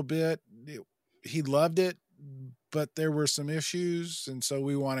little bit. He loved it, but there were some issues, and so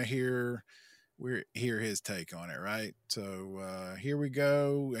we want to hear his take on it, right? So here we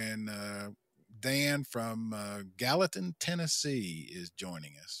go, and Dan from Gallatin, Tennessee is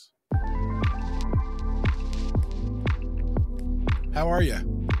joining us. How are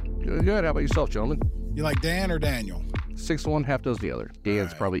you? Doing good. How about yourself, gentlemen? You like Dan or Daniel? 6 one, half does the other.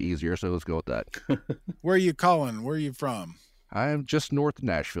 Dan's probably easier, so let's go with that. Where are you calling? Where are you from? I'm just north of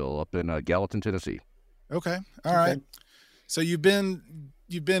Nashville, up in Gallatin, Tennessee. Okay. All right. So you've been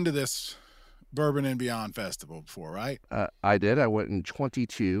to this Bourbon and Beyond Festival before, right? I did. I went in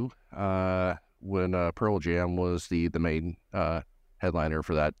 22 when Pearl Jam was the main headliner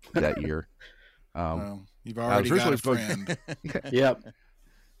for that year. Well, you've already got a friend. Yep.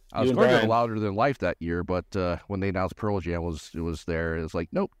 I was going to go Louder Than Life that year, but when they announced Pearl Jam was there, it was like,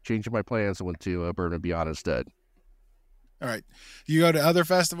 nope, changing my plans. I went to Bourbon and Beyond instead. All right. You go to other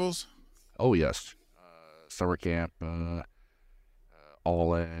festivals? Oh, yes. Summer Camp,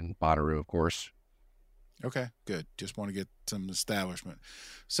 All In, Bonnaroo, of course. Okay, good. Just want to get some establishment.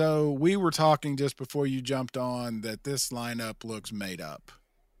 So we were talking just before you jumped on that this lineup looks made up.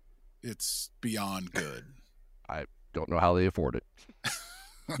 It's beyond good. I don't know how they afford it.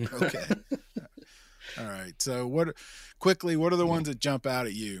 Okay. All right. So what are the ones that jump out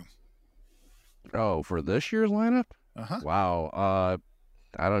at you? Oh, for this year's lineup? Uh-huh. Wow.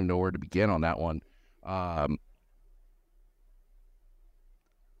 I don't even know where to begin on that one.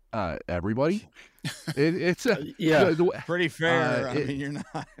 Everybody. It's pretty fair. I mean, you're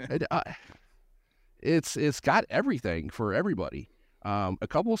not. It's got everything for everybody. A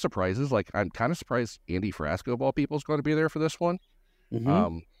couple of surprises. Like, I'm kind of surprised Andy Frasco of all people is going to be there for this one.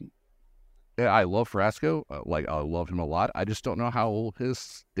 Mm-hmm. I love Frasco. I love him a lot. I just don't know how his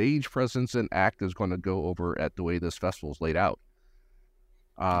stage presence and act is going to go over at the way this festival's laid out.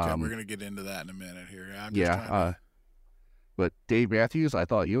 Okay, we're going to get into that in a minute here. I'm just trying to... But Dave Matthews, I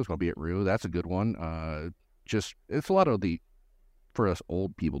thought he was going to be at Rue. That's a good one. Just it's a lot of for us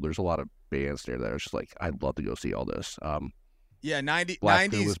old people. There's a lot of bands there that are just like, I'd love to go see all this. Yeah,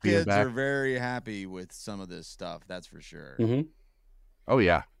 90s kids are very happy with some of this stuff. That's for sure. Mm-hmm. Oh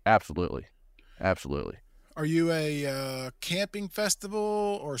yeah, absolutely. Are you a camping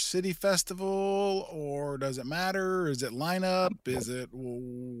festival or city festival, or does it matter? Is it lineup? Is it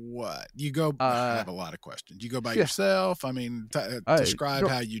what? You go, I have a lot of questions. You go by yourself? I mean, describe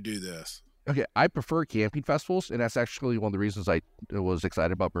how you do this. Okay, I prefer camping festivals, and that's actually one of the reasons I was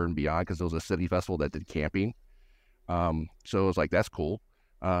excited about Bourbon Beyond, because it was a city festival that did camping. So it was like, that's cool.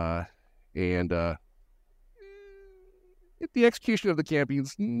 The execution of the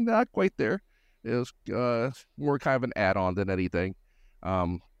camping's not quite there. It was more kind of an add-on than anything.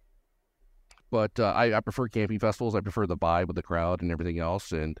 But I prefer camping festivals. I prefer the vibe of the crowd and everything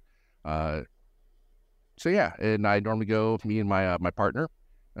else. And so yeah, and I normally go, me and my partner,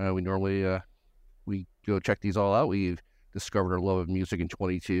 we normally we go check these all out. We've discovered our love of music in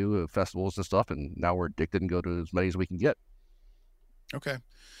 22 festivals and stuff, and now we're addicted and go to as many as we can get. Okay.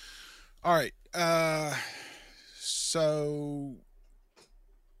 All right. So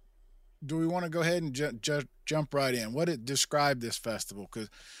do we want to go ahead and jump right in? Describe this festival? Because,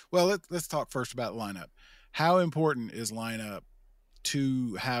 well, let's talk first about lineup. How important is lineup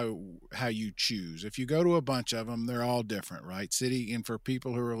to how you choose? If you go to a bunch of them, they're all different, right? And for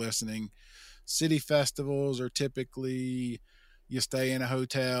people who are listening, city festivals are typically, you stay in a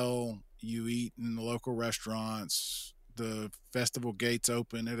hotel, you eat in the local restaurants, the festival gates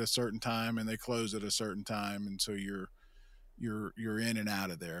open at a certain time and they close at a certain time, and so you're in and out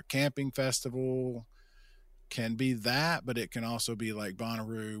of there. Camping festival can be that, but it can also be like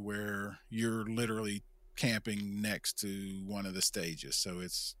Bonnaroo, where you're literally camping next to one of the stages, so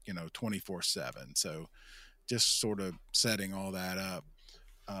it's 24/7. So just sort of setting all that up.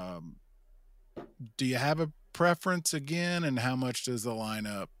 Do you have a preference again, and how much does the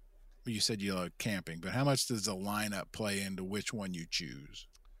lineup? You said you like camping, but how much does the lineup play into which one you choose?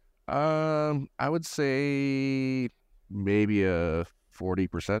 I would say maybe a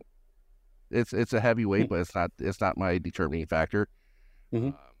 40%. It's a heavyweight, but it's not my determining factor.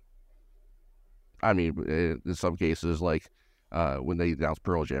 Mm-hmm. I mean, in some cases, like when they announced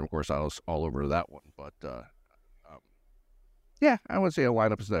Pearl Jam, of course, I was all over that one. But yeah, I would say a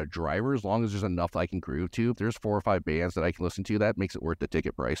lineup is not a driver, as long as there's enough I can groove to. If there's 4 or 5 bands that I can listen to, that makes it worth the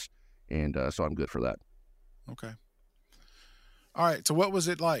ticket price, and so I'm good for that. Okay. All right. So what was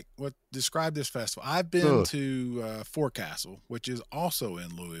it like? Describe this festival? I've been to Forecastle, which is also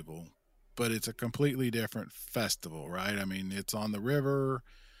in Louisville, but it's a completely different festival, right? I mean, it's on the river.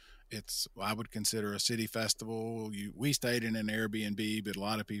 I would consider a city festival. We stayed in an Airbnb, but a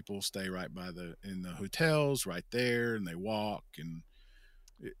lot of people stay right in the hotels right there, and they walk, and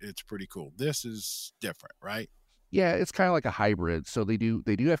it's pretty cool. This is different, right? Yeah, it's kind of like a hybrid. So they do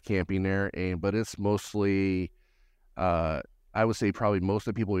have camping there, but it's mostly, I would say probably most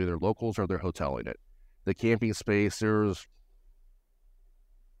of the people are either locals or they're hoteling it. The camping space,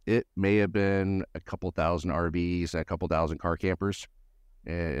 it may have been a couple thousand RVs and a couple thousand car campers,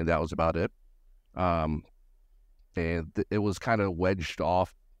 and that was about it. It was kind of wedged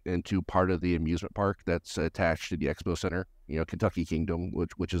off into part of the amusement park that's attached to the expo center, Kentucky Kingdom,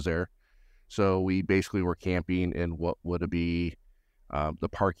 which is there. So we basically were camping in what would be the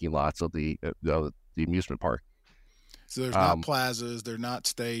parking lots of the amusement park. So there's not plazas, there's not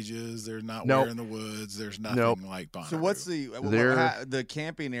stages, there's not Where in the Woods, there's nothing like Bonnaroo. So what's the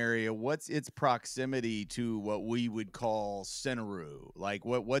camping area? What's its proximity to what we would call Centeroo? Like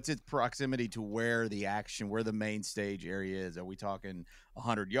what's its proximity to where the main stage area is? Are we talking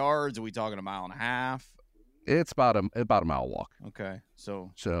 100 yards? Are we talking a mile and a half? It's about a mile walk. Okay,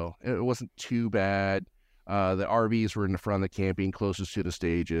 so it wasn't too bad. The RVs were in the front of the camping, closest to the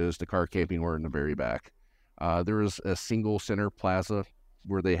stages. The car camping were in the very back. There was a single center plaza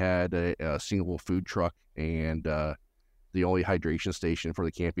where they had a single food truck and the only hydration station for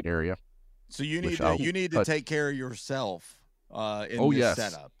the camping area. So you need to take care of yourself in this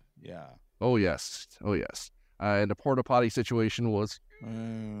setup. Yeah. Oh yes. And the porta potty situation was.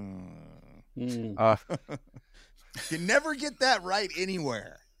 You never get that right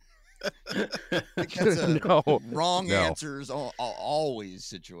anywhere. That's wrong answers always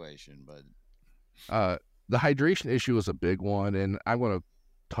situation, but the hydration issue is a big one, and I'm going to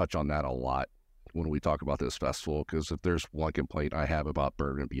touch on that a lot when we talk about this festival, because if there's one complaint I have about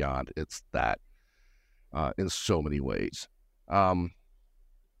Bourbon and Beyond, it's that in so many ways.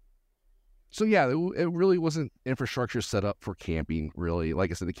 So yeah, it really wasn't infrastructure set up for camping, really.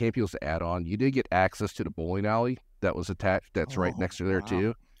 Like I said, the camping was an add-on. You did get access to the bowling alley that was attached. That's right next to there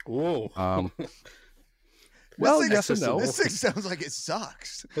too. Whoa. Well, yes and no. This thing sounds like it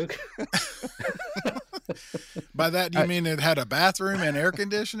sucks. By that, do you mean it had a bathroom and air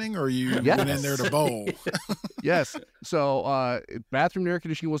conditioning, or you went in there to bowl? Yes. So bathroom air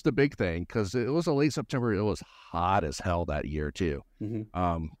conditioning was the big thing, because it was a late September. It was hot as hell that year too.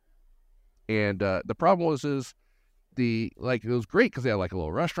 Mm-hmm. And the problem was it was great because they had like a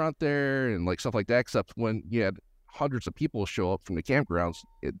little restaurant there and like stuff like that. Except when you had hundreds of people show up from the campgrounds,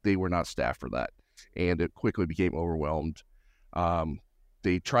 they were not staffed for that, and it quickly became overwhelmed.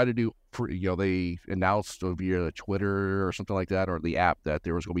 They tried to do, they announced via Twitter or something like that, or the app, that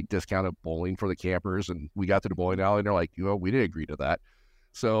there was going to be discounted bowling for the campers, and we got to the bowling alley and they're like, we didn't agree to that.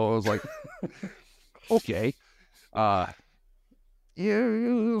 So I was like, okay.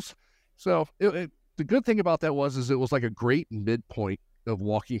 So the good thing about that was it was like a great midpoint of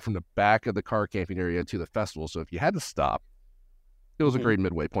walking from the back of the car camping area to the festival. So if you had to stop, it was a great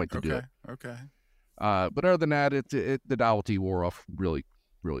midway point to do it. Okay. But other than that, the novelty wore off really,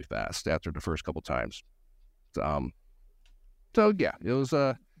 really fast after the first couple times. So yeah, it was.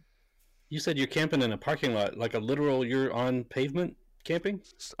 You said you're camping in a parking lot, like a literal. You're on pavement camping.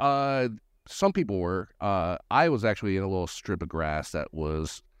 Some people were. I was actually in a little strip of grass that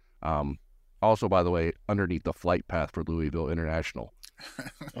was. Also, by the way, underneath the flight path for Louisville International.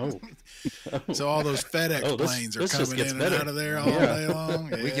 Oh. So all those FedEx planes are coming in and out of there all day long.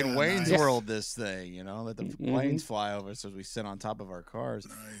 Yeah, we can Wayne's World this thing, let the planes fly over so we sit on top of our cars.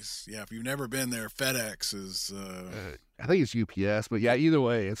 Nice. Yeah, if you've never been there, FedEx is... I think it's UPS, but yeah, either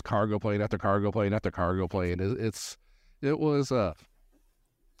way, it's cargo plane after cargo plane after cargo plane.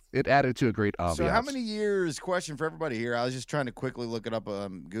 It added to a great ambiance. So how many years, question for everybody here, I was just trying to quickly look it up,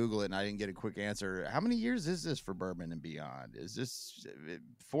 Google it, and I didn't get a quick answer. How many years is this for Bourbon and Beyond? Is this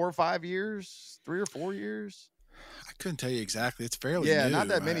 4 or 5 years, 3 or 4 years? I couldn't tell you exactly. It's fairly new. Not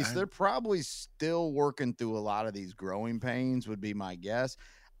that many. So they're probably still working through a lot of these growing pains, would be my guess.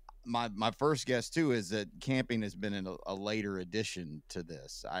 My first guess, too, is that camping has been a later addition to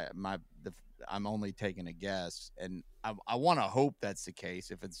this. I'm only taking a guess, and I want to hope that's the case.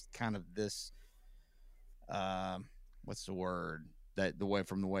 If it's kind of this, what's the word, that the way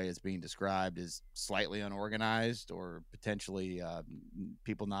it's being described is slightly unorganized, or potentially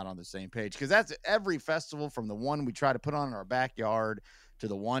people not on the same page. Because that's every festival, from the one we try to put on in our backyard to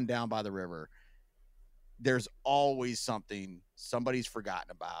the one down by the river. There's always something somebody's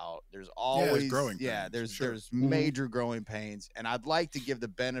forgotten about. There's always growing pains, there's major growing pains, and I'd like to give the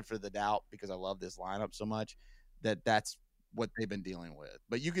benefit of the doubt, because I love this lineup so much, that's what they've been dealing with.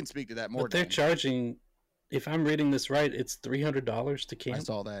 But you can speak to that more. But they're charging, if I'm reading this right, it's $300 to camp. I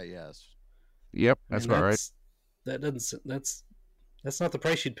saw that. Yes. Yep, that's about right. That's not the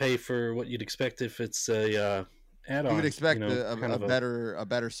price you'd pay for what you'd expect if it's a add-on. You would expect a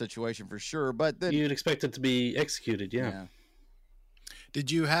better situation for sure, but then you'd expect it to be executed. Yeah. Did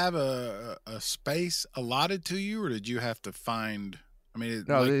you have a space allotted to you, or did you have to find? I mean,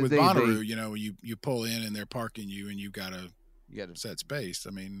 with Bonnaroo, you pull in and they're parking you, and you got to set space.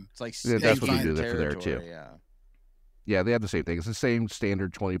 I mean, it's like that's what they do for there too. Yeah, they have the same thing. It's the same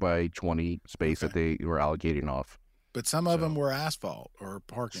standard 20 by 20 space that they were allocating off. But some of them were asphalt or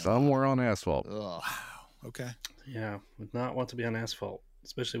parking. Some were on asphalt. Ugh. Wow. Okay. Yeah, would not want to be on asphalt,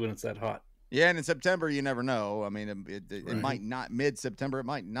 especially when it's that hot. Yeah, and in September, you never know. I mean, it might not, mid-September, it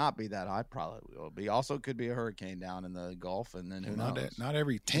might not be that hot. Probably will be. Also, could be a hurricane down in the Gulf, and then who knows? Not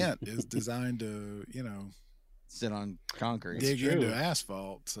every tent is designed to, sit on concrete. Dig into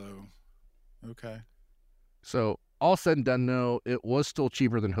asphalt. So, okay. So, all said and done, no, it was still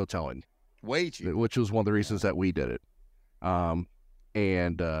cheaper than hoteling. Way cheaper. Which was one of the reasons that we did it.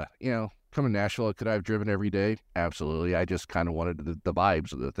 Coming to Nashville, could I have driven every day? Absolutely. I just kind of wanted the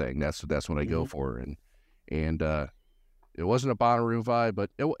vibes of the thing. That's what I go for. And it wasn't a Bonnaroo vibe, but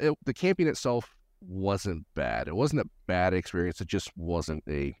the camping itself wasn't bad. It wasn't a bad experience. It just wasn't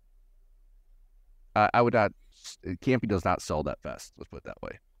I would not. Camping does not sell that fast. Let's put it that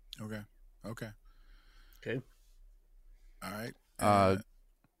way. Okay. All right.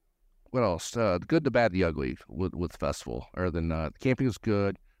 What else? The good, the bad, the ugly with the festival. Other than the camping was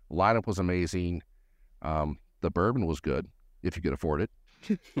good. The lineup was amazing. The bourbon was good, if you could afford it.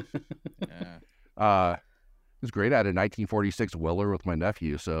 Yeah. It was great. I had a 1946 Weller with my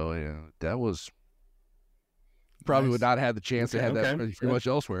nephew, so that was probably Nice. would not have the chance to have that pretty much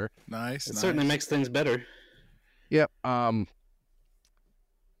elsewhere. Nice. It certainly makes things better. Yep.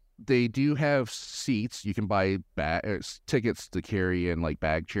 They do have seats. You can buy tickets to carry in like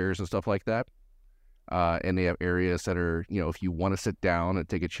bag chairs and stuff like that. And they have areas that are, if you want to sit down and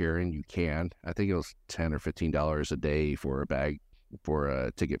take a chair in, you can. I think it was $10 or $15 a day for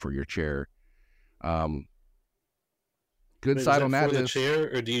a ticket for your chair. Good Wait, side on that for the is chair,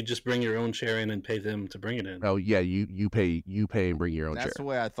 or do you just bring your own chair in and pay them to bring it in? oh yeah, you pay and bring your own chair. That's the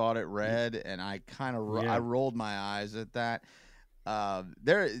way I thought it read, and I kind of I rolled my eyes at that.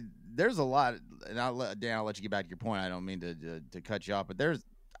 There's a lot, and I'll let you get back to your point. I don't mean to cut you off, but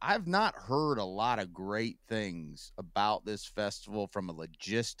I've not heard a lot of great things about this festival from a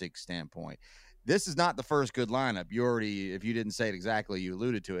logistics standpoint. This is not the first good lineup. If you didn't say it exactly, you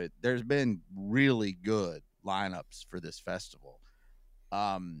alluded to it. There's been really good lineups for this festival.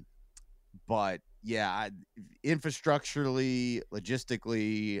 But yeah, infrastructurally,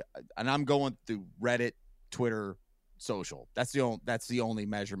 logistically, and I'm going through Reddit, Twitter, social. That's the only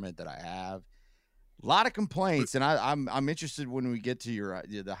measurement that I have. A lot of complaints, and I'm interested when we get to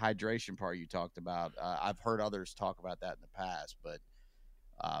the hydration part you talked about. I've heard others talk about that in the past, but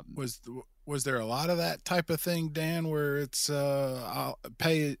was there a lot of that type of thing, Dan, where it's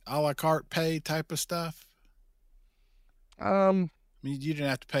pay a la carte pay type of stuff? I mean, you didn't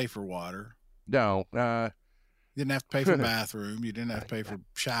have to pay for water. No, you didn't have to pay for bathroom. You didn't have to pay for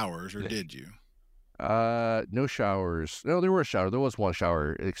showers, or did you? No showers. No, there were showers. There was one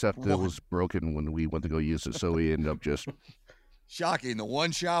shower, except it was broken when we went to go use it, so we ended up just shocking. The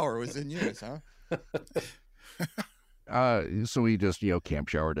one shower was in use, huh? So we just camp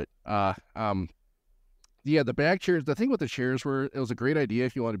showered it. Yeah, the bag chairs. The thing with the chairs it was a great idea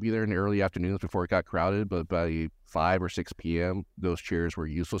if you want to be there in the early afternoons before it got crowded, but by 5 or 6 p.m., those chairs were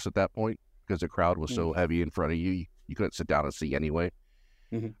useless at that point because the crowd was so heavy in front of you. You couldn't sit down and see anyway.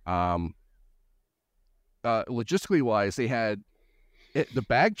 Mm-hmm. Logistically wise, they had the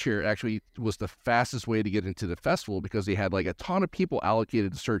bag chair actually was the fastest way to get into the festival because they had like a ton of people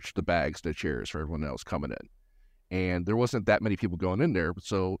allocated to search the bags, the chairs for everyone else coming in. And there wasn't that many people going in there,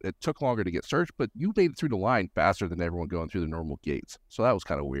 so it took longer to get searched, but you made it through the line faster than everyone going through the normal gates. So that was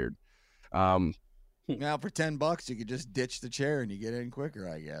kind of weird. Now for $10, you could just ditch the chair and you get in quicker,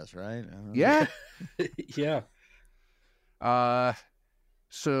 I guess, right? Yeah. Yeah.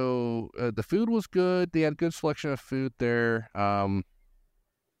 So the food was good. They had a good selection of food there.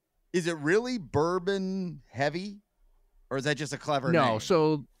 Is it really bourbon heavy, or is that just a clever name? No,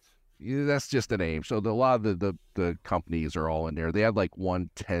 so that's just the name. So a lot of the companies are all in there. They had like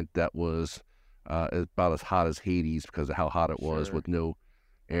one tent that was about as hot as Hades because of how hot it was with no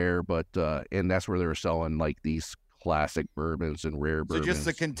air. But and that's where they were selling like these classic bourbons and rare bourbons. So just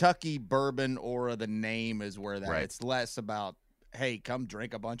the Kentucky bourbon aura, the name is where that. Right. It's less about, hey, come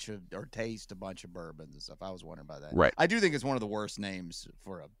drink or taste a bunch of bourbons and stuff. I was wondering about that. Right. I do think it's one of the worst names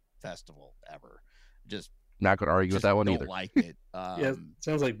for a festival ever. Just not going to argue with that one either. Like it. Yeah, it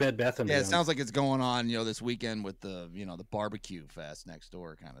sounds like Bed Bath & Beyond. Yeah, it sounds like it's going on, this weekend with the barbecue fest next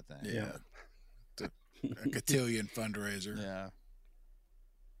door kind of thing. Yeah. A cotillion fundraiser. Yeah.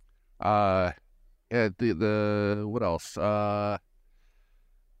 The what else? Yeah,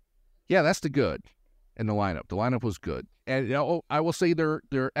 that's the good in the lineup. The lineup was good. And I will say their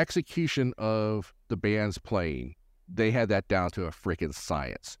execution of the bands playing, they had that down to a freaking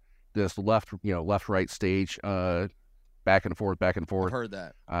science. This left, right stage, back and forth. I've heard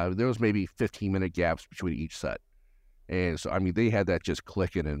that. There was maybe 15-minute gaps between each set. And so, I mean, they had that just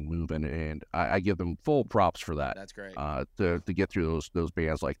clicking and moving, and I give them full props for that. That's great. To get through those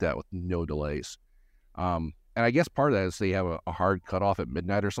bands like that with no delays. And I guess part of that is they have a hard cutoff at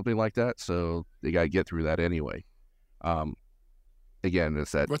midnight or something like that, so they got to get through that anyway. Again,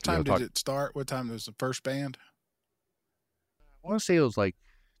 it's that. What time did it start? What time was the first band? I want to say it was like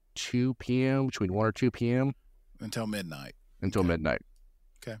 2 p.m., between 1 or 2 p.m. Until midnight. Midnight.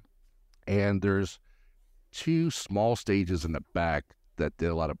 Okay. And there's 2 small stages in the back that did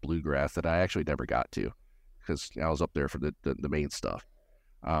a lot of bluegrass that I actually never got to because I was up there for the main stuff.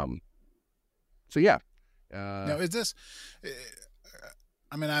 So yeah. Now, is this?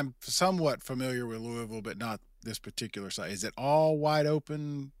 I mean, I'm somewhat familiar with Louisville, but not this particular site. Is it all wide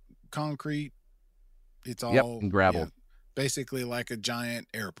open concrete? It's all and gravel. Yeah, basically like a giant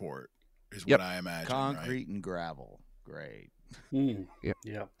airport is what I imagine. Concrete and gravel. Great.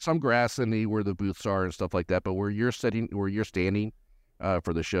 Yeah. Some grass in where the booths are and stuff like that, but where you're standing for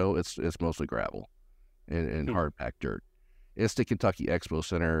the show, it's mostly gravel and hard packed dirt. It's the Kentucky Expo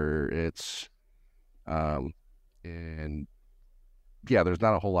Center. It's and yeah, there's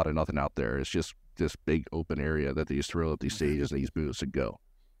not a whole lot of nothing out there. It's just this big open area that they just throw up these stages and these booths and go.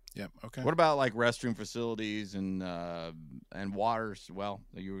 Yep. Okay. What about like restroom facilities and waters? Well,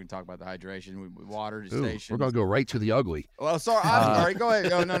 you were going to talk about the hydration, water stations. We're gonna go right to the ugly. Well, sorry. I'm sorry. Go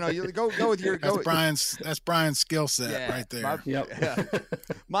ahead. No. You go with your. That's Brian's skill set right there.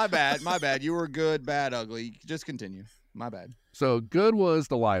 My bad. You were good, bad, ugly. Just continue. My bad. So good was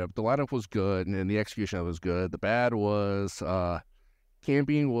the lineup. The lineup was good, and the execution of it was good. The bad was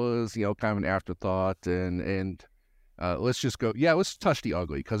camping was kind of an afterthought, and let's just go. Yeah, let's touch the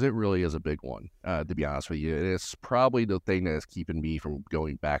ugly because it really is a big one. To be honest with you, it's probably the thing that is keeping me from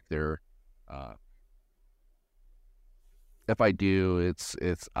going back there. If I do, it's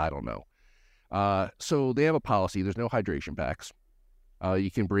I don't know. So they have a policy. There's no hydration packs. You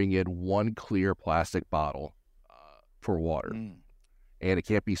can bring in one clear plastic bottle for water, and it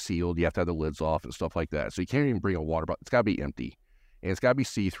can't be sealed. You have to have the lids off and stuff like that. So you can't even bring a water bottle. It's got to be empty, and it's got to be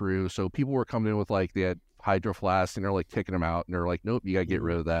see-through. So people were coming in with like they had hydro flasks, and they're like kicking them out, and they're like, nope, you got to get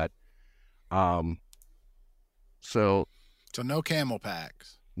rid of that. So no camel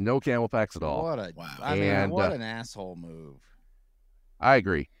packs. No camel packs at all. What a wow! I mean, what an asshole move. I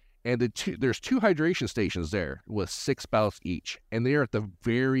agree. And there's 2 hydration stations there with 6 spouts each, and they are at the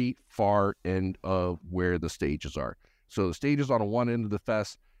very far end of where the stages are. So the stage is on one end of the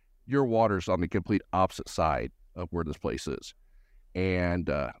fest. Your water's on the complete opposite side of where this place is. And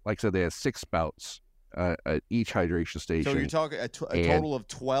like I said, they had 6 spouts at each hydration station. So you're talking a total of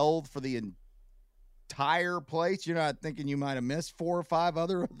 12 for the entire place? You're not thinking you might have missed 4 or 5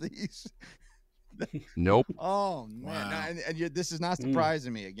 other of these? Nope. Oh, man. Wow. And this is not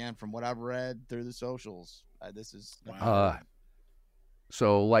surprising me, again, from what I've read through the socials. This is...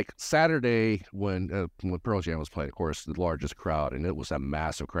 So like Saturday when Pearl Jam was playing, of course, the largest crowd, and it was a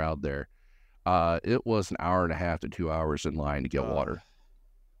massive crowd there. It was an hour and a half to 2 hours in line to get water.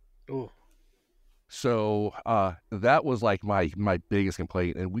 Oh. So that was like my biggest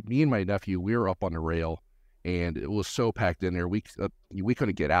complaint. And me and my nephew, we were up on the rail, and it was so packed in there. We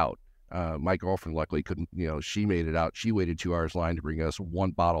couldn't get out. My girlfriend luckily couldn't. She made it out. She waited 2 hours in line to bring us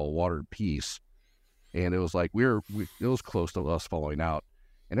one bottle of water apiece. And it was like it was close to us falling out.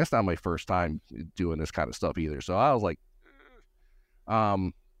 And that's not my first time doing this kind of stuff either. So I was like,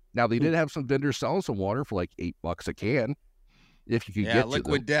 now they did have some vendors selling some water for like $8 a can, if you could get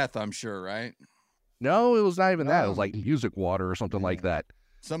liquid death, I'm sure, right? No, it was not even that. It was like music water or something like that.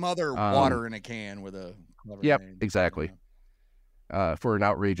 Some other water in a can with a Yep, name. exactly. For an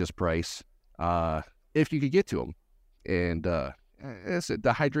outrageous price, if you could get to them. And the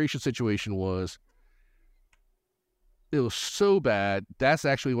hydration situation was so bad. That's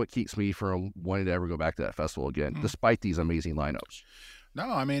actually what keeps me from wanting to ever go back to that festival again, despite these amazing lineups. No,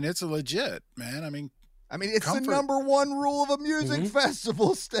 I mean, it's a legit, man. I mean, it's the number one rule of a music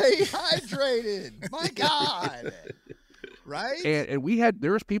festival. Stay hydrated. My God. Right? And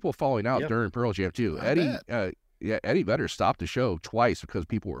there was people falling out during Pearl Jam too. Eddie Vedder stopped the show twice because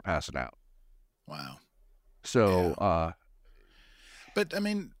people were passing out. Wow. So, but I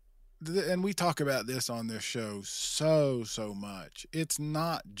mean, and we talk about this on this show so much. It's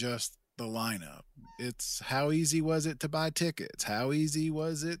not just the lineup. It's how easy was it to buy tickets? How easy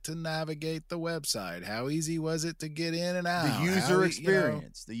was it to navigate the website? How easy was it to get in and out? The user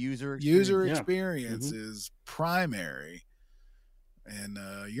experience. The user experience. User experience is primary. And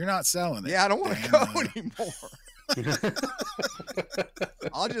you're not selling it. Yeah, I don't want to go anymore.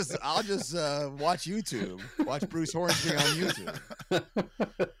 I'll just watch YouTube. Watch Bruce Hornsby on YouTube.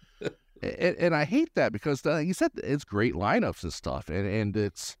 And I hate that because you said it's great lineups and stuff,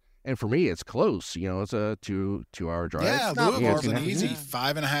 and for me it's close. It's a 2 hour drive. Yeah, Louisville's an easy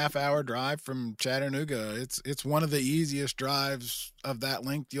 5.5 hour drive from Chattanooga. It's one of the easiest drives of that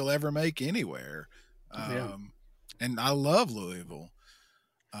length you'll ever make anywhere. And I love Louisville.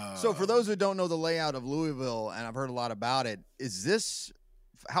 So for those who don't know the layout of Louisville, and I've heard a lot about it, is this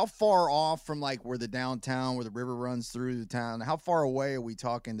how far off from like where the downtown, where the river runs through the town? How far away are we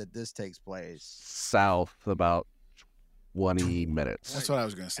talking that this takes place? South about 20 minutes. That's what I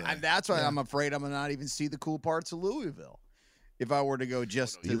was going to say. And that's why I'm afraid I'm going to not even see the cool parts of Louisville if I were to go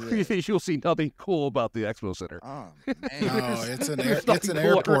just to you'll see nothing cool about the Expo Center. Oh, man. No, it's an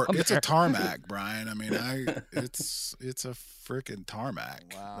airport. It's a tarmac, Brian. I mean, it's a freaking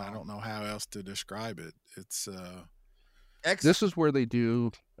tarmac. Wow. I don't know how else to describe it. It's this is where they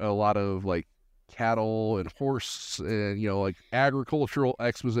do a lot of like cattle and horse and like agricultural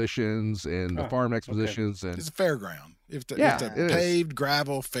expositions and the farm expositions. And it's a fairground. It's a paved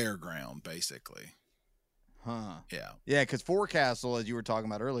gravel fairground, basically. Huh. Yeah. Yeah, because Forecastle, as you were talking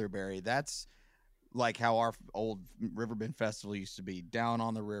about earlier, Barry, that's like how our old Riverbend Festival used to be, down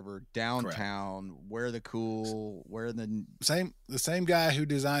on the river, downtown, where the same guy who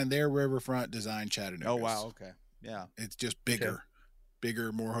designed their riverfront designed Chattanooga. Oh wow, okay. Yeah. It's just bigger,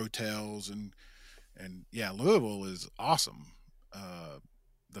 more hotels and yeah, Louisville is awesome.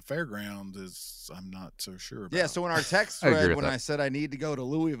 The fairground is, I'm not so sure about. Yeah, so in our text thread, when I said I need to go to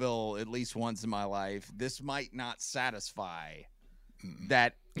Louisville at least once in my life, this might not satisfy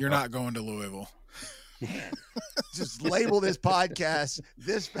that. You're not going to Louisville. Man, just label this podcast,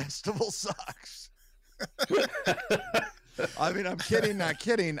 "This Festival Sucks." I mean, I'm kidding, not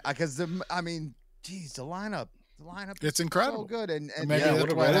kidding, because geez, the lineup it's incredible. So good. And maybe yeah, that's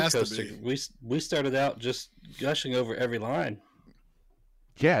what a why it roller has to coaster. be. We started out just gushing over every line.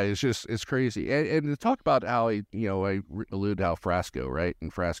 Yeah, it's crazy. And to talk about how I alluded to how Frasco, right?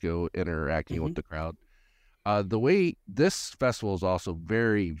 And Frasco interacting with the crowd. The way this festival is also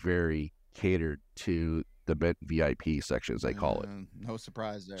very, very catered to the VIP sections, they call it. No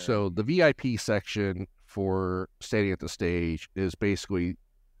surprise there. So the VIP section for standing at the stage is basically,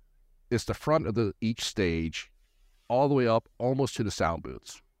 it's the front of each stage all the way up almost to the sound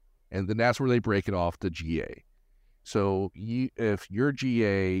booths. And then that's where they break it off to GA. So if you're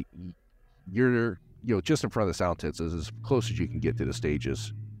GA, you're just in front of the sound tents, is as close as you can get to the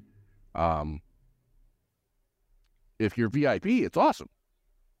stages. If you're VIP, it's awesome.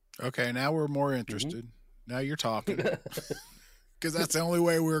 Okay, now we're more interested. Now you're talking. Because that's the only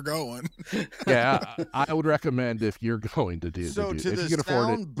way we're going. Yeah, I would recommend if you're going to do. So if to the you can afford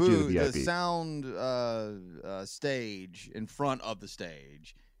sound it, booth, do the the VIP. sound stage in front of the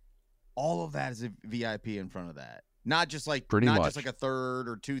stage, all of that is a VIP in front of that. Not just like just like a third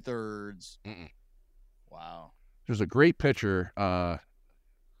or 2/3. Wow. There's a great picture.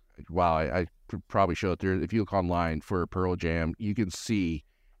 Wow, I probably show it there. If you look online for Pearl Jam, you can see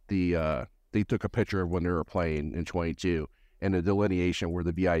they took a picture of when they were playing in 22, and the delineation where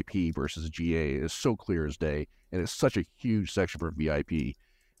the VIP versus GA is so clear as day, and it's such a huge section for VIP.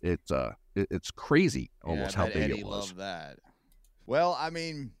 It's crazy almost how big Eddie it was. loved that. Well, I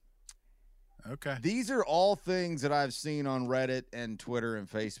mean, okay, these are all things that I've seen on Reddit and Twitter and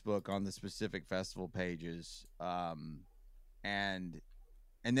Facebook on the specific festival pages,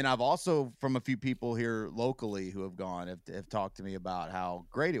 and then I've also, from a few people here locally who have gone, have talked to me about how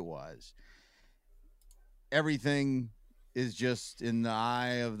great it was. Everything is just in the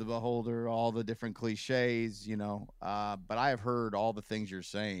eye of the beholder, all the different cliches, but I have heard all the things you're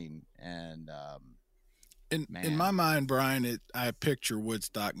saying. And in my mind, Brian, I picture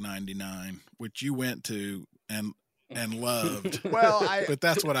Woodstock 99, which you went to and loved. Well, but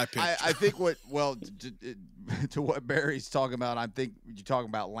that's what I picture. I think to what Barry's talking about, I think you're talking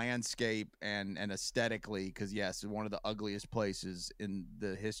about landscape and aesthetically, because yes, one of the ugliest places in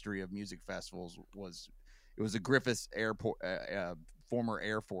the history of music festivals was a Griffiths Airport, former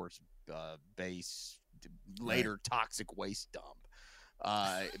Air Force base, later toxic waste dump.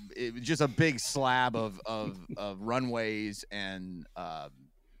 It was just a big slab of runways and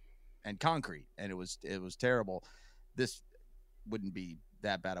concrete, and it was terrible. This wouldn't be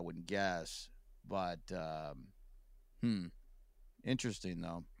that bad, I wouldn't guess, but interesting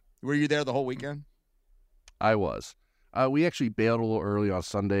though. Were you there the whole weekend? I was. We actually bailed a little early on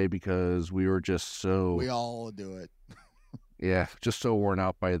Sunday because we were just so. We all do it. Yeah, just so worn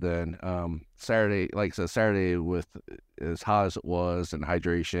out by then. Saturday, like I said, Saturday with as hot as it was and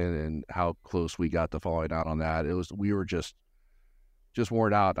hydration and how close we got to falling out on that, we were just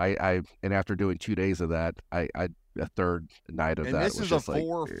worn out. And after doing 2 days of that, I a third night of and that. This was is a just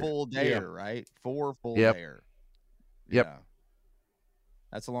 4 full dayer, right? 4 full dayer. Yep. Yeah.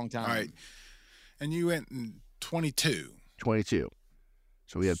 That's a long time. All right. And you went in 22. 22.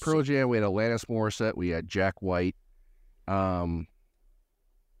 So we had Pearl Jam, we had Alanis Morissette, we had Jack White. That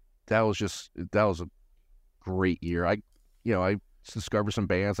was a great year. I discovered some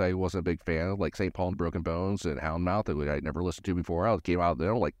bands I wasn't a big fan of, like St. Paul and Broken Bones and Houndmouth, that I'd never listened to before. I came out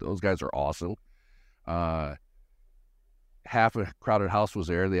there, like, those guys are awesome. Half a Crowded House was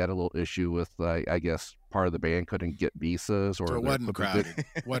there. They had a little issue with, I guess, part of the band couldn't get visas, or so it wasn't crowded.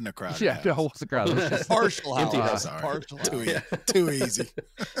 Wasn't a crowded. Yeah, house. no, it wasn't crowded. It was just Partial house. Partial too easy.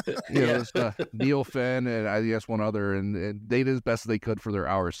 It was Neil Finn and I guess one other, and they did as best as they could for their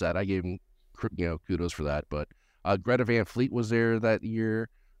hour set. I gave them, kudos for that. But Greta Van Fleet was there that year.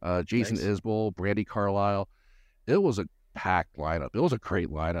 Jason Isbell, Brandy Carlisle. It was a packed lineup. It was a great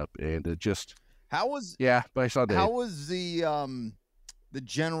lineup, and it just. By Sunday. How was the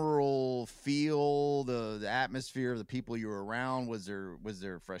general feel, the atmosphere of the people you were around? Was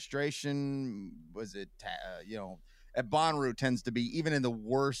there frustration? Was it at Bonnaroo tends to be, even in the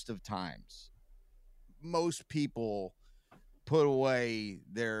worst of times, most people put away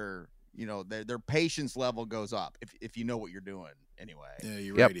their their patience level goes up if you know what you're doing anyway. Yeah,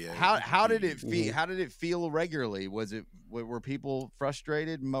 you Yep. radiate. How did it feel? How did it feel regularly? Were people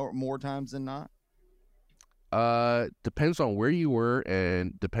frustrated more times than not? Depends on where you were,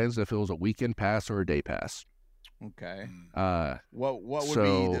 and depends if it was a weekend pass or a day pass. Okay. What would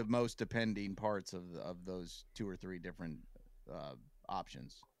be the most depending parts of those 2 or 3 different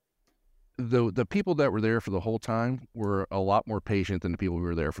options? The people that were there for the whole time were a lot more patient than the people who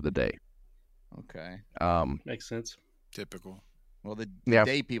were there for the day. Okay. Makes sense. Typical. Well, the Yeah.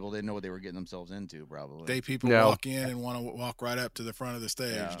 day people didn't know what they were getting themselves into, probably. Day people No. walk in and want to walk right up to the front of the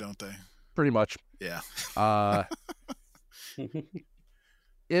stage, Yeah. don't they? Pretty much. Yeah.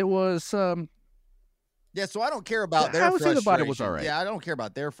 It was Yeah, so I don't care about their I would say frustration. the body was all right. Yeah, I don't care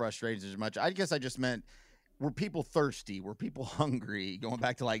about their frustrations as much. I guess I just meant, were people thirsty? Were people hungry? Going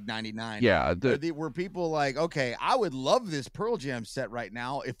back to like 99. yeah. Were people like, okay, I would love this Pearl Jam set right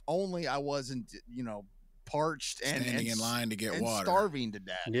now if only I wasn't, parched and Standing in line to get and water. starving to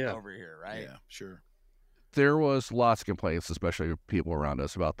death Yeah. over here, right? Yeah, sure. There was lots of complaints, especially with people around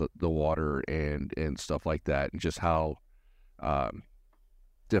us, about the water and stuff like that, and just how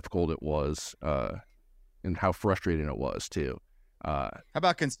difficult it was, and how frustrating it was too. How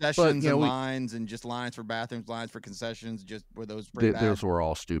about concessions you know, and we- lines and just lines for bathrooms, lines for concessions? Just were those pretty bad? Those were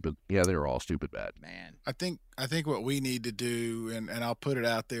all stupid. Yeah, they were all stupid bad. Man. I think what we need to do, and I'll put it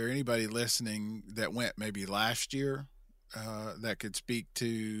out there, anybody listening that went maybe last year, that could speak to,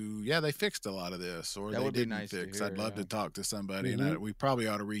 yeah, they fixed a lot of this, or That they would be didn't nice to fix. hear, I'd love yeah. to talk to somebody, and we probably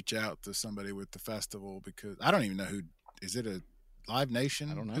ought to reach out to somebody with the festival, because I don't even know who. Is it a Live Nation?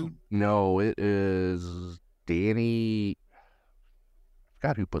 I don't know. Who? No, it is Danny. I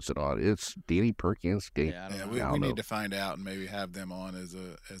forgot who puts it on. It's Danny Perkins. Yeah, I don't Yeah, know. we I don't need know. to find out and maybe have them on as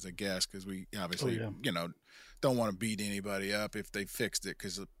a guest, because we obviously yeah. Don't want to beat anybody up if they fixed it,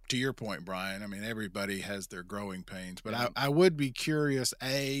 because to your point, Brian, I mean, everybody has their growing pains, but I would be curious,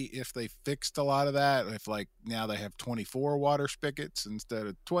 if they fixed a lot of that, if like now they have 24 water spigots instead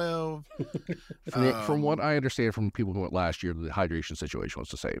of 12. From what I understand from people who went last year, the hydration situation was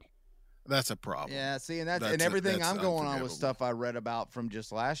the same. That's a problem. Yeah, see, and that's That's and everything that's I'm going on with unforgivable. stuff I read about from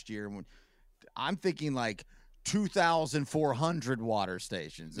just last year. When I'm thinking like 2,400 water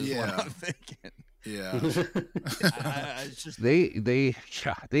stations is Yeah. what I'm thinking. Yeah. It's just They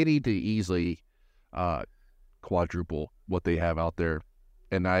need to easily quadruple what they have out there,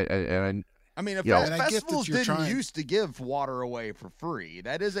 and I I mean, Yeah. And I get that festivals you're didn't trying- used to give water away for free.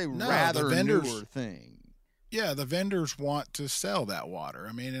 That is a No, the rather vendors- newer thing. Yeah, the vendors want to sell that water.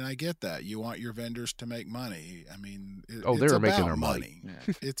 I mean, and I get that. You want your vendors to make money. I mean, they it's were making about their money.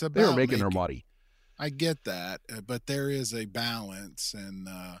 Yeah. It's they about were making their money. I get that, but there is a balance, and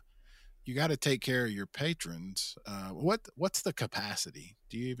you got to take care of your patrons. What's the capacity?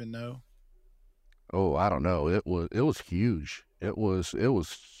 Do you even know? Oh, I don't know. It was huge. It was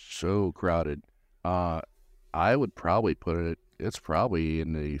so crowded. I would probably put it. It's probably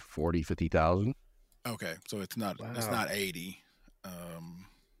in the 40,000-50,000. Okay, so it's not Wow. 80.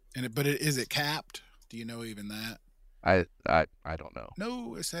 But is it capped? Do you know even that? I don't know.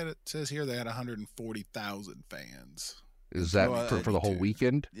 No, it says here they had 140,000 fans. Is that Well, for the whole 82.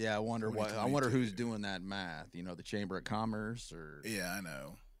 weekend? Yeah, I wonder who's 2022. doing that math. The Chamber of Commerce or Yeah, I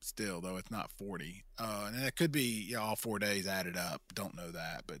know. Still, though, it's not 40. And it could be all 4 days added up. Don't know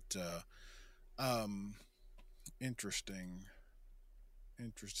that, but interesting.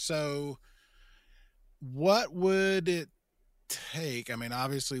 So, what would it take? I mean,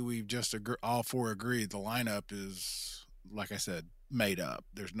 obviously, we've just all four agreed the lineup is, like I said, made up.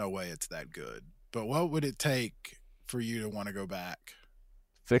 There's no way it's that good. But what would it take for you to want to go back?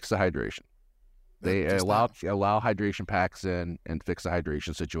 Fix the hydration. They Just allow that? hydration packs in and fix the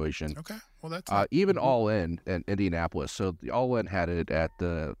hydration situation. Okay, well that's Even All In Indianapolis. So the All In had it at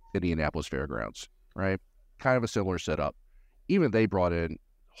the Indianapolis Fairgrounds, right? Kind of a similar setup. Even they brought in a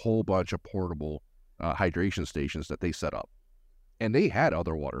whole bunch of portable hydration stations that they set up, and they had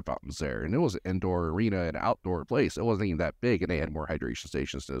other water fountains there. And it was an indoor arena and outdoor place. It wasn't even that big, and they had more hydration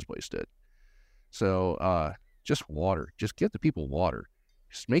stations than this place did. So just water. Just give the people water.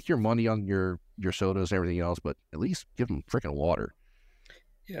 Just make your money on your sodas and everything else, but at least give them freaking water.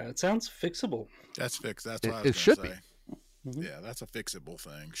 Yeah, it sounds fixable. That's fixed. That's It- what I it was should going to say. Mhm. Yeah, that's a fixable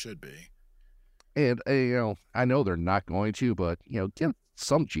thing. Should be. And I know they're not going to, but get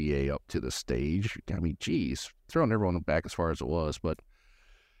some GA up to the stage. I mean, geez, throwing everyone back as far as it was, but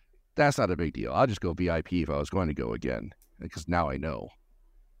that's not a big deal. I'll just go VIP if I was going to go again, because now I know.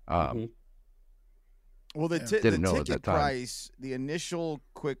 Mhm. Well, the Didn't know at ticket that time. price, the initial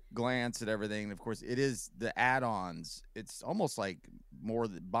quick glance at everything, and of course, it is the add-ons. It's almost like more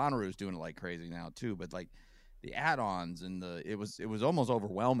that Bonnaroo's doing it like crazy now too. But like the add-ons and it was almost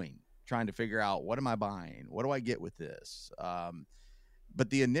overwhelming trying to figure out what am I buying, what do I get with this. But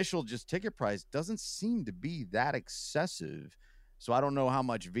the initial just ticket price doesn't seem to be that excessive. So I don't know how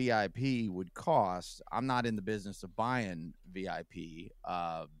much VIP would cost. I'm not in the business of buying VIP.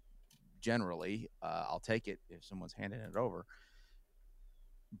 Generally, I'll take it if someone's handing it over.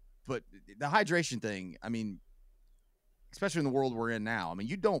 But the hydration thing, I mean, especially in the world we're in now, I mean,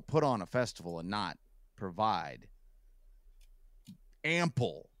 you don't put on a festival and not provide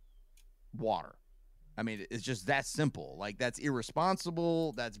ample water. I mean, it's just that simple. Like, that's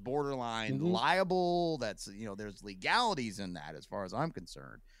irresponsible. That's borderline liable. That's, there's legalities in that as far as I'm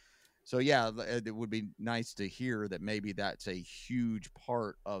concerned. So, yeah, it would be nice to hear that maybe that's a huge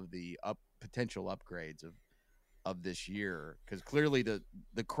part of the potential upgrades of this year, because clearly the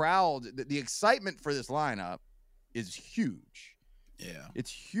crowd, the excitement for this lineup is huge. Yeah,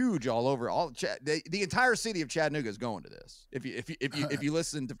 it's huge all over. The entire city of Chattanooga is going to this. If you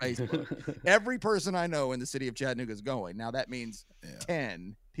listen to Facebook, every person I know in the city of Chattanooga is going. Now that means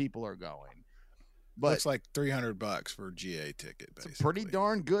 10 people are going. But looks like $300 for a GA ticket. Basically, it's a pretty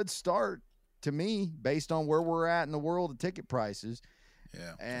darn good start to me, based on where we're at in the world of ticket prices.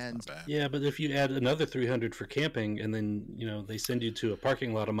 Yeah, and yeah, but if you add another $300 for camping, and then they send you to a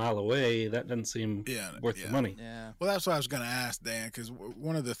parking lot a mile away, that doesn't seem worth the money. Yeah. Well, that's what I was going to ask, Dan, because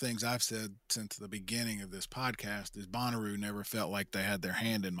one of the things I've said since the beginning of this podcast is Bonnaroo never felt like they had their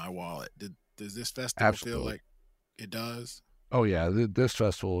hand in my wallet. Does this festival feel like it does? Oh yeah, this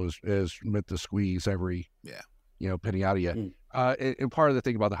festival is meant to squeeze every penny out of you. And part of the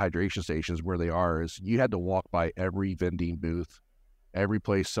thing about the hydration stations where they are is you had to walk by every vending booth, every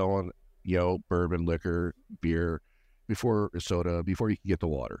place selling bourbon, liquor, beer, before soda, before you could get the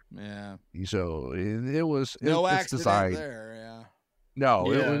water. Yeah. So it was no it's accident designed. there. Yeah. No,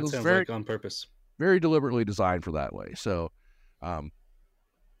 yeah, it was sounds very like on purpose, very deliberately designed for that way. So, all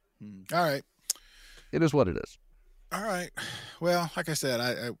right, it is what it is. All right. Well, like I said,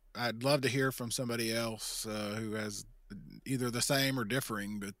 I'd love to hear from somebody else who has either the same or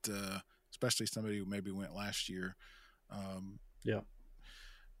differing, but especially somebody who maybe went last year. Yeah.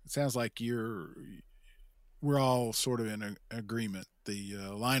 It sounds like we're all sort of in agreement. The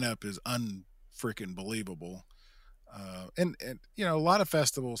lineup is unfreaking believable. And a lot of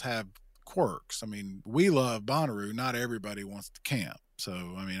festivals have quirks. I mean, we love Bonnaroo. Not everybody wants to camp. So,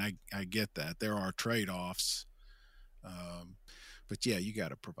 I mean, I get that. There are trade-offs. But yeah, you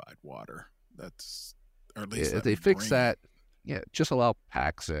got to provide water. That's, or at least if they fix that, just allow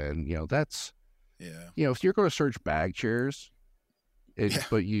packs in. That's if you're going to search bag chairs,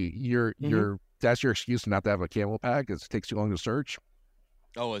 but you're that's your excuse not to have a camel pack. It takes too long to search.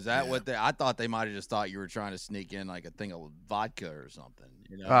 Oh, is that what I thought they might have just thought you were trying to sneak in like a thing of vodka or something.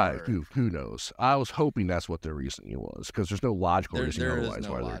 Who knows? I was hoping that's what their reasoning was, because there's no logical reason otherwise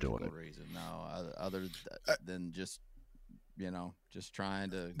why they're doing it. Reason, no, other than just just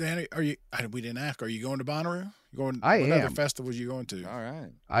trying to. Danny, we didn't ask. Are you going to Bonnaroo? What am. other festivals you going to? All right.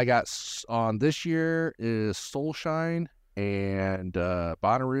 I got on this year is Soulshine and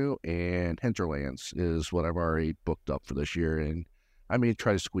Bonnaroo and Hinterlands is what I've already booked up for this year, and I may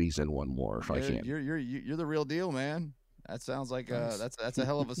try to squeeze in one more if I can. You're the real deal, man. That sounds like that's a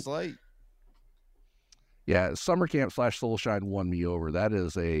hell of a slate. Yeah, Summer Camp / Soulshine won me over. That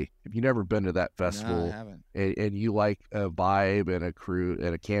is if you've never been to that festival, No, I haven't. and you like a vibe and a crew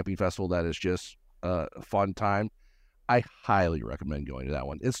and a camping festival that is just a fun time, I highly recommend going to that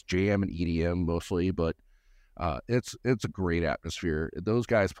one. It's jam and EDM mostly, but it's a great atmosphere. Those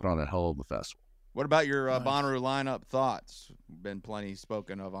guys put on a hell of a festival. What about your Bonnaroo lineup thoughts? Been plenty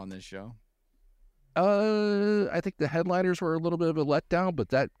spoken of on this show. I think the headliners were a little bit of a letdown, but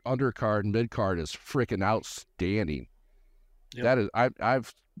that undercard and midcard is freaking outstanding. Yep. That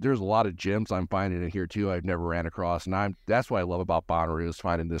is, there's a lot of gems I'm finding in here too. I've never ran across, and that's what I love about Bonnaroo is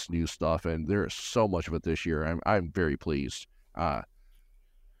finding this new stuff, and there is so much of it this year. I'm very pleased. Like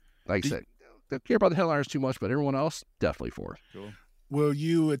I said, don't care about the headliners too much, but everyone else definitely for it. Cool. Will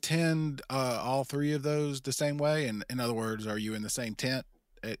you attend all three of those the same way? And in other words, are you in the same tent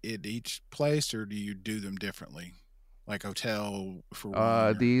at each place, or do you do them differently, like hotel for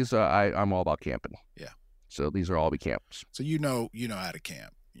one? These I'm all about camping. Yeah. So these are all be camps. So you know how to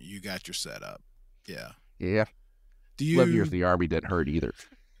camp. You got your setup. Yeah. Yeah. Do you 11 years in the Army didn't hurt either.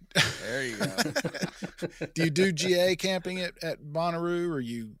 There you go. Do you do GA camping at Bonnaroo, or are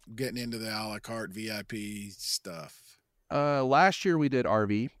you getting into the a la carte VIP stuff? Last year we did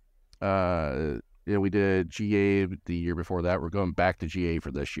RV. Yeah, we did GA the year before that. We're going back to GA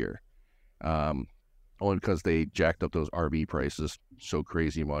for this year. Only because they jacked up those RV prices so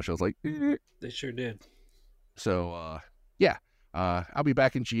crazy much. I was like, eh. They sure did. So, yeah, I'll be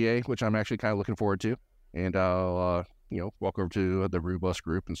back in GA, which I'm actually kind of looking forward to. And I'll, walk over to the Rubus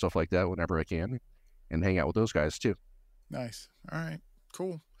group and stuff like that whenever I can and hang out with those guys too. Nice. All right,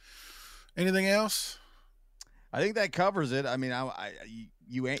 cool. Anything else? I think that covers it. I mean,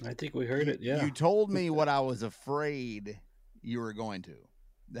 you ain't. I think we heard it. Yeah. You told me what I was afraid you were going to.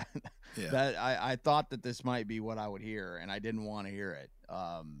 Yeah. That I thought that this might be what I would hear, and I didn't want to hear it.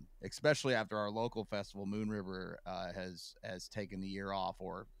 Especially after our local festival, Moon River, has taken the year off,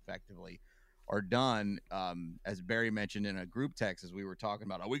 or effectively are done. As Barry mentioned in a group text, as we were talking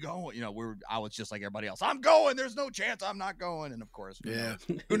about, are we going? I was just like everybody else. I'm going. There's no chance I'm not going. And of course,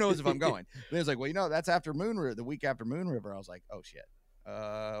 who knows if I'm going? Then it's like, well, that's after Moon River, the week after Moon River. I was like, oh shit.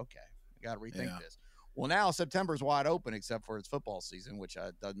 Okay, I got to rethink this. Well, now September's wide open except for its football season, which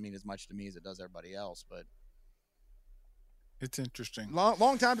doesn't mean as much to me as it does everybody else. But it's interesting.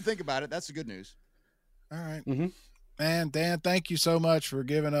 Long time to think about it. That's the good news. All right. Mm-hmm. Man, Dan, thank you so much for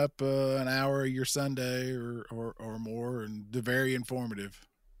giving up an hour of your Sunday or more, and very informative.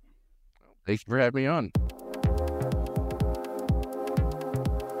 Thank you for having me on.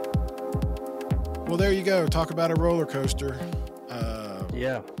 Well, there you go. Talk about a roller coaster.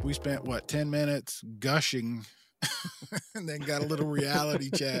 Yeah. We spent 10 minutes gushing and then got a little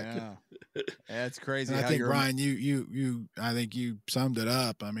reality check. Yeah. That's crazy. And I think Brian, I think you summed it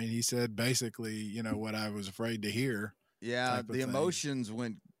up. I mean, he said basically, what I was afraid to hear. Yeah. The emotions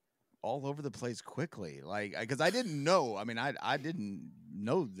went all over the place quickly. Like, cause I didn't know, I mean, I didn't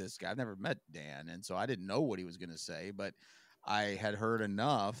know this guy. I've never met Dan. And so I didn't know what he was going to say, but I had heard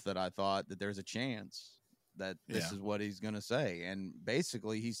enough that I thought that there's a chance that this is what he's going to say. And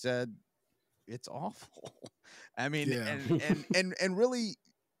basically he said, it's awful. I mean, and really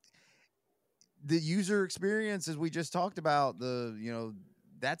the user experience, as we just talked about,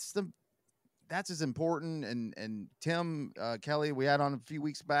 that's as important. And Tim Kelly, we had on a few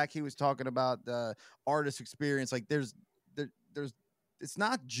weeks back, he was talking about the artist experience. Like there's, it's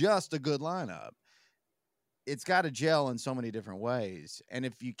not just a good lineup. It's got to gel in so many different ways. And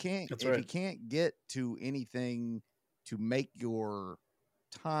if you can't get to anything to make your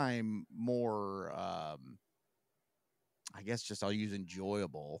time more, I guess just I'll use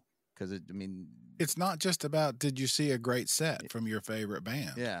enjoyable, because it's not just about, did you see a great set from your favorite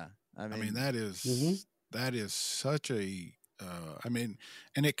band? Yeah. I mean that is such a, and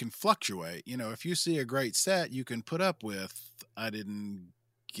it can fluctuate. If you see a great set, you can put up with, I didn't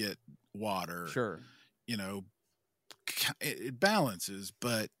get water. Sure. It balances,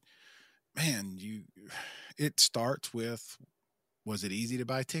 but man, it starts with, was it easy to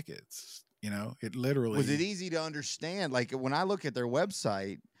buy tickets? It literally, was it easy to understand? Like when I look at their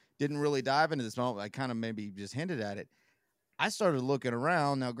website, didn't really dive into this moment. I kind of maybe just hinted at it. I started looking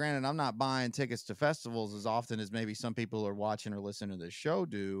around. Now, granted, I'm not buying tickets to festivals as often as maybe some people are watching or listening to this show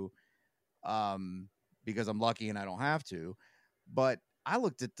do, because I'm lucky and I don't have to. But I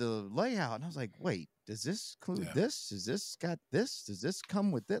looked at the layout and I was like, wait, does this include this? Is this got this? Does this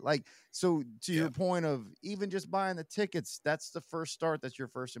come with it? Like, so to your point of even just buying the tickets, that's the first start. That's your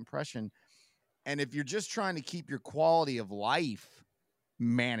first impression. And if you're just trying to keep your quality of life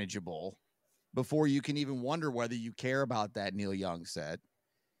manageable before you can even wonder whether you care about that Neil Young set.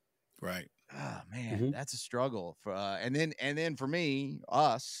 Right. Oh man, that's a struggle for, and then for me,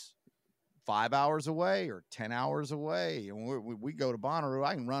 us 5 hours away or 10 hours away, and we go to Bonnaroo,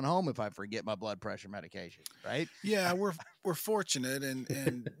 I can run home if I forget my blood pressure medication. Right. Yeah. We're fortunate.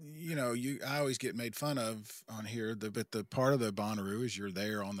 And I always get made fun of on here, but the part of the Bonnaroo is you're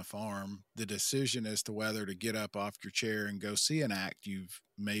there on the farm. The decision as to whether to get up off your chair and go see an act you've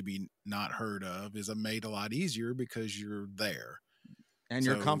maybe not heard of is made a lot easier because you're there. And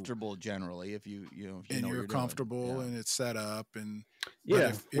you're comfortable generally if you you're comfortable and it's set up and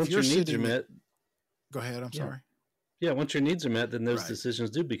if your needs are met. Go ahead. I'm sorry. Yeah. Once your needs are met, then those decisions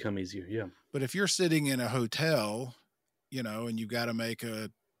do become easier. Yeah. But if you're sitting in a hotel, and you got to make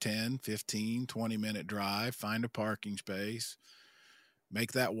a 10, 15, 20-minute drive, find a parking space,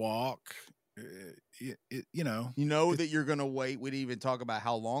 make that walk, that you're going to wait. We'd even talk about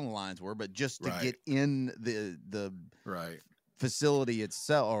how long the lines were, but just to get in the facility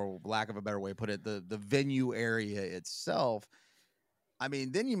itself, or lack of a better way to put it, the venue area itself. I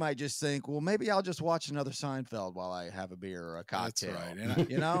mean, then you might just think, well, maybe I'll just watch another Seinfeld while I have a beer or a cocktail. That's right.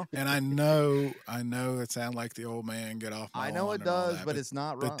 And and I know it sounds like the old man, get off my lawn. I know it does, but it's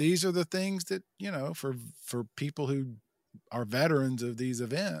not right. But these are the things that, for people who are veterans of these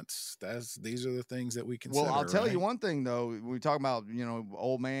events. These are the things that we consider. Well, I'll tell you right? one thing though. We talk about,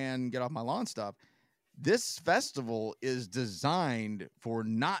 old man, get off my lawn stuff. This festival is designed for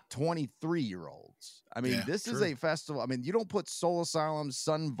not 23-year-olds. I mean, Yeah, this is true. a festival. I mean, you don't put Soul Asylum,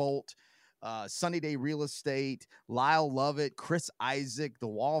 Sun Volt, Sunny Day Real Estate, Lyle Lovett, Chris Isaac, the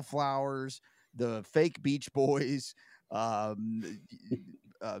Wallflowers, the Fake Beach Boys,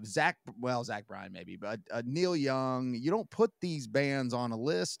 Zach Bryan maybe, but Neil Young. You don't put these bands on a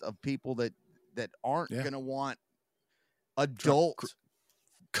list of people that aren't going to want adult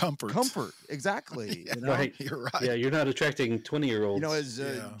comfort. Exactly. Yeah, you know? Right. You're right. Yeah, you're not attracting 20-year-olds.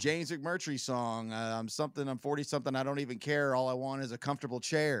 As James McMurtry song, I'm 40 something. I don't even care. All I want is a comfortable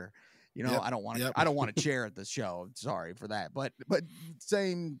chair. Yep, I don't want yep. I don't want a chair at the show. Sorry for that. But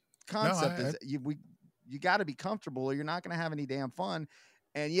same concept is you got to be comfortable or you're not going to have any damn fun.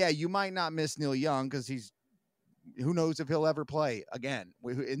 And yeah, you might not miss Neil Young because who knows if he'll ever play again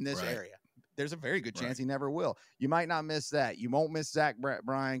in this area. There's a very good chance he never will. You might not miss that. You won't miss Zach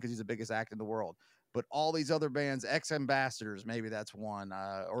Bryan because he's the biggest act in the world. But all these other bands, ex-ambassadors, maybe that's one,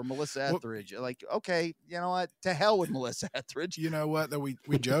 or Melissa Etheridge. Okay, you know what? To hell with Melissa Etheridge. You know what? That we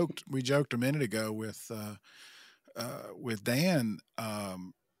joked a minute ago with Dan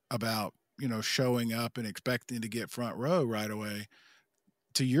about showing up and expecting to get front row right away.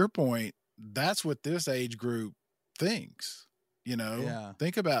 To your point, that's what this age group thinks.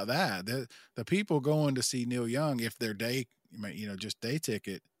 Think about that. The people going to see Neil Young, if they're just day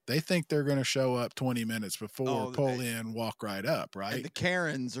ticket, they think they're going to show up 20 minutes before, pull in, walk right up, right? And the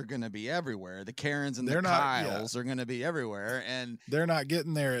Karens are going to be everywhere. The Karens and the Kyles are going to be everywhere, and they're not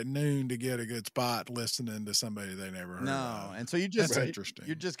getting there at noon to get a good spot listening to somebody they never heard of. And so that's interesting.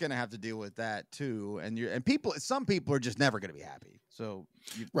 You're just going to have to deal with that too. And some people are just never going to be happy. So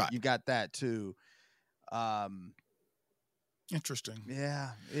you got that too. Interesting.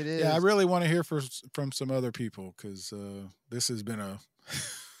 Yeah, it is. Yeah, I really want to hear from some other people because this has been a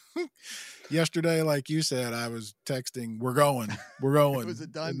yesterday, like you said, I was texting, we're going. It was a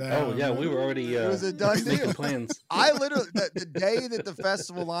done deal. We were already it was a done making deal. plans. I literally the day that the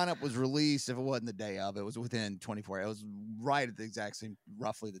festival lineup was released, if it wasn't the day of, it was within 24 hours. It was right at the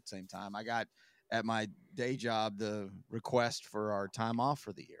roughly the same time. I got at my day job the request for our time off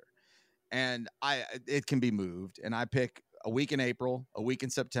for the year. And it can be moved. And I pick a week in April, a week in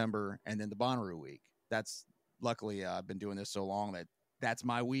September, and then the Bonnaroo week. That's luckily I've been doing this so long that's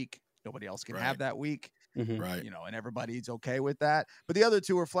my week. Nobody else can have that week. Mm-hmm. Right. And everybody's okay with that. But the other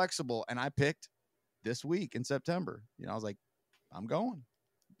two are flexible. And I picked this week in September. I was like, I'm going.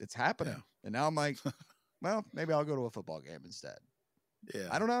 It's happening. Yeah. And now I'm like, well, maybe I'll go to a football game instead. Yeah.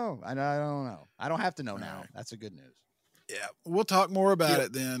 I don't know. I don't know. I don't have to know now. That's a good news. Yeah. We'll talk more about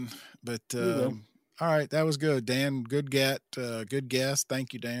it then. But all right, that was good, Dan. Good guess.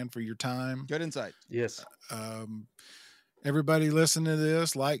 Thank you, Dan, for your time. Good insight. Yes. Everybody listen to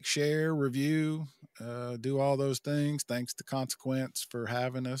this, like, share, review, do all those things. Thanks to Consequence for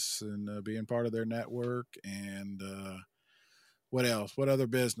having us and being part of their network. And what else? What other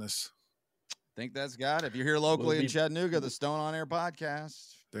business? I think that's got it. If you're here locally in Chattanooga, the Stone on Air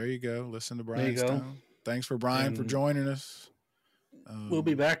podcast. There you go. Listen to Brian Stone. Thanks for Brian for joining us. We'll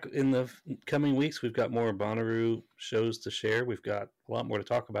be back in the coming weeks. We've got more Bonnaroo shows to share. We've got a lot more to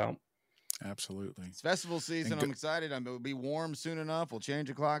talk about. Absolutely. It's festival season. I'm excited. It'll be warm soon enough. We'll change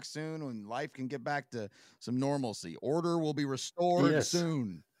the clock soon when life can get back to some normalcy. Order will be restored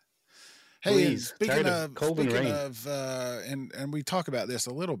soon. Hey, Please. Speaking of cold and rain. And we talk about this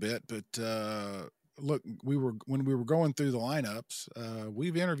a little bit, but look, when we were going through the lineups,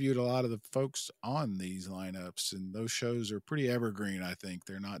 we've interviewed a lot of the folks on these lineups, and those shows are pretty evergreen. I think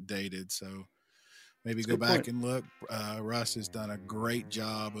they're not dated, so maybe go back and look. Russ has done a great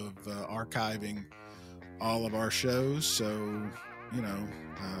job of archiving all of our shows, so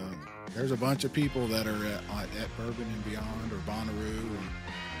there's a bunch of people that are at Bourbon and Beyond or Bonnaroo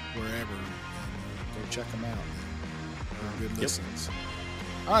or wherever. And, go check them out. They're good listens.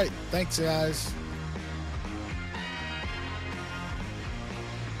 All right, thanks, guys.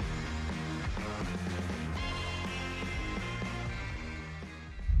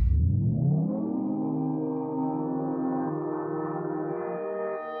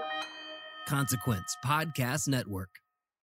 Consequence Podcast Network.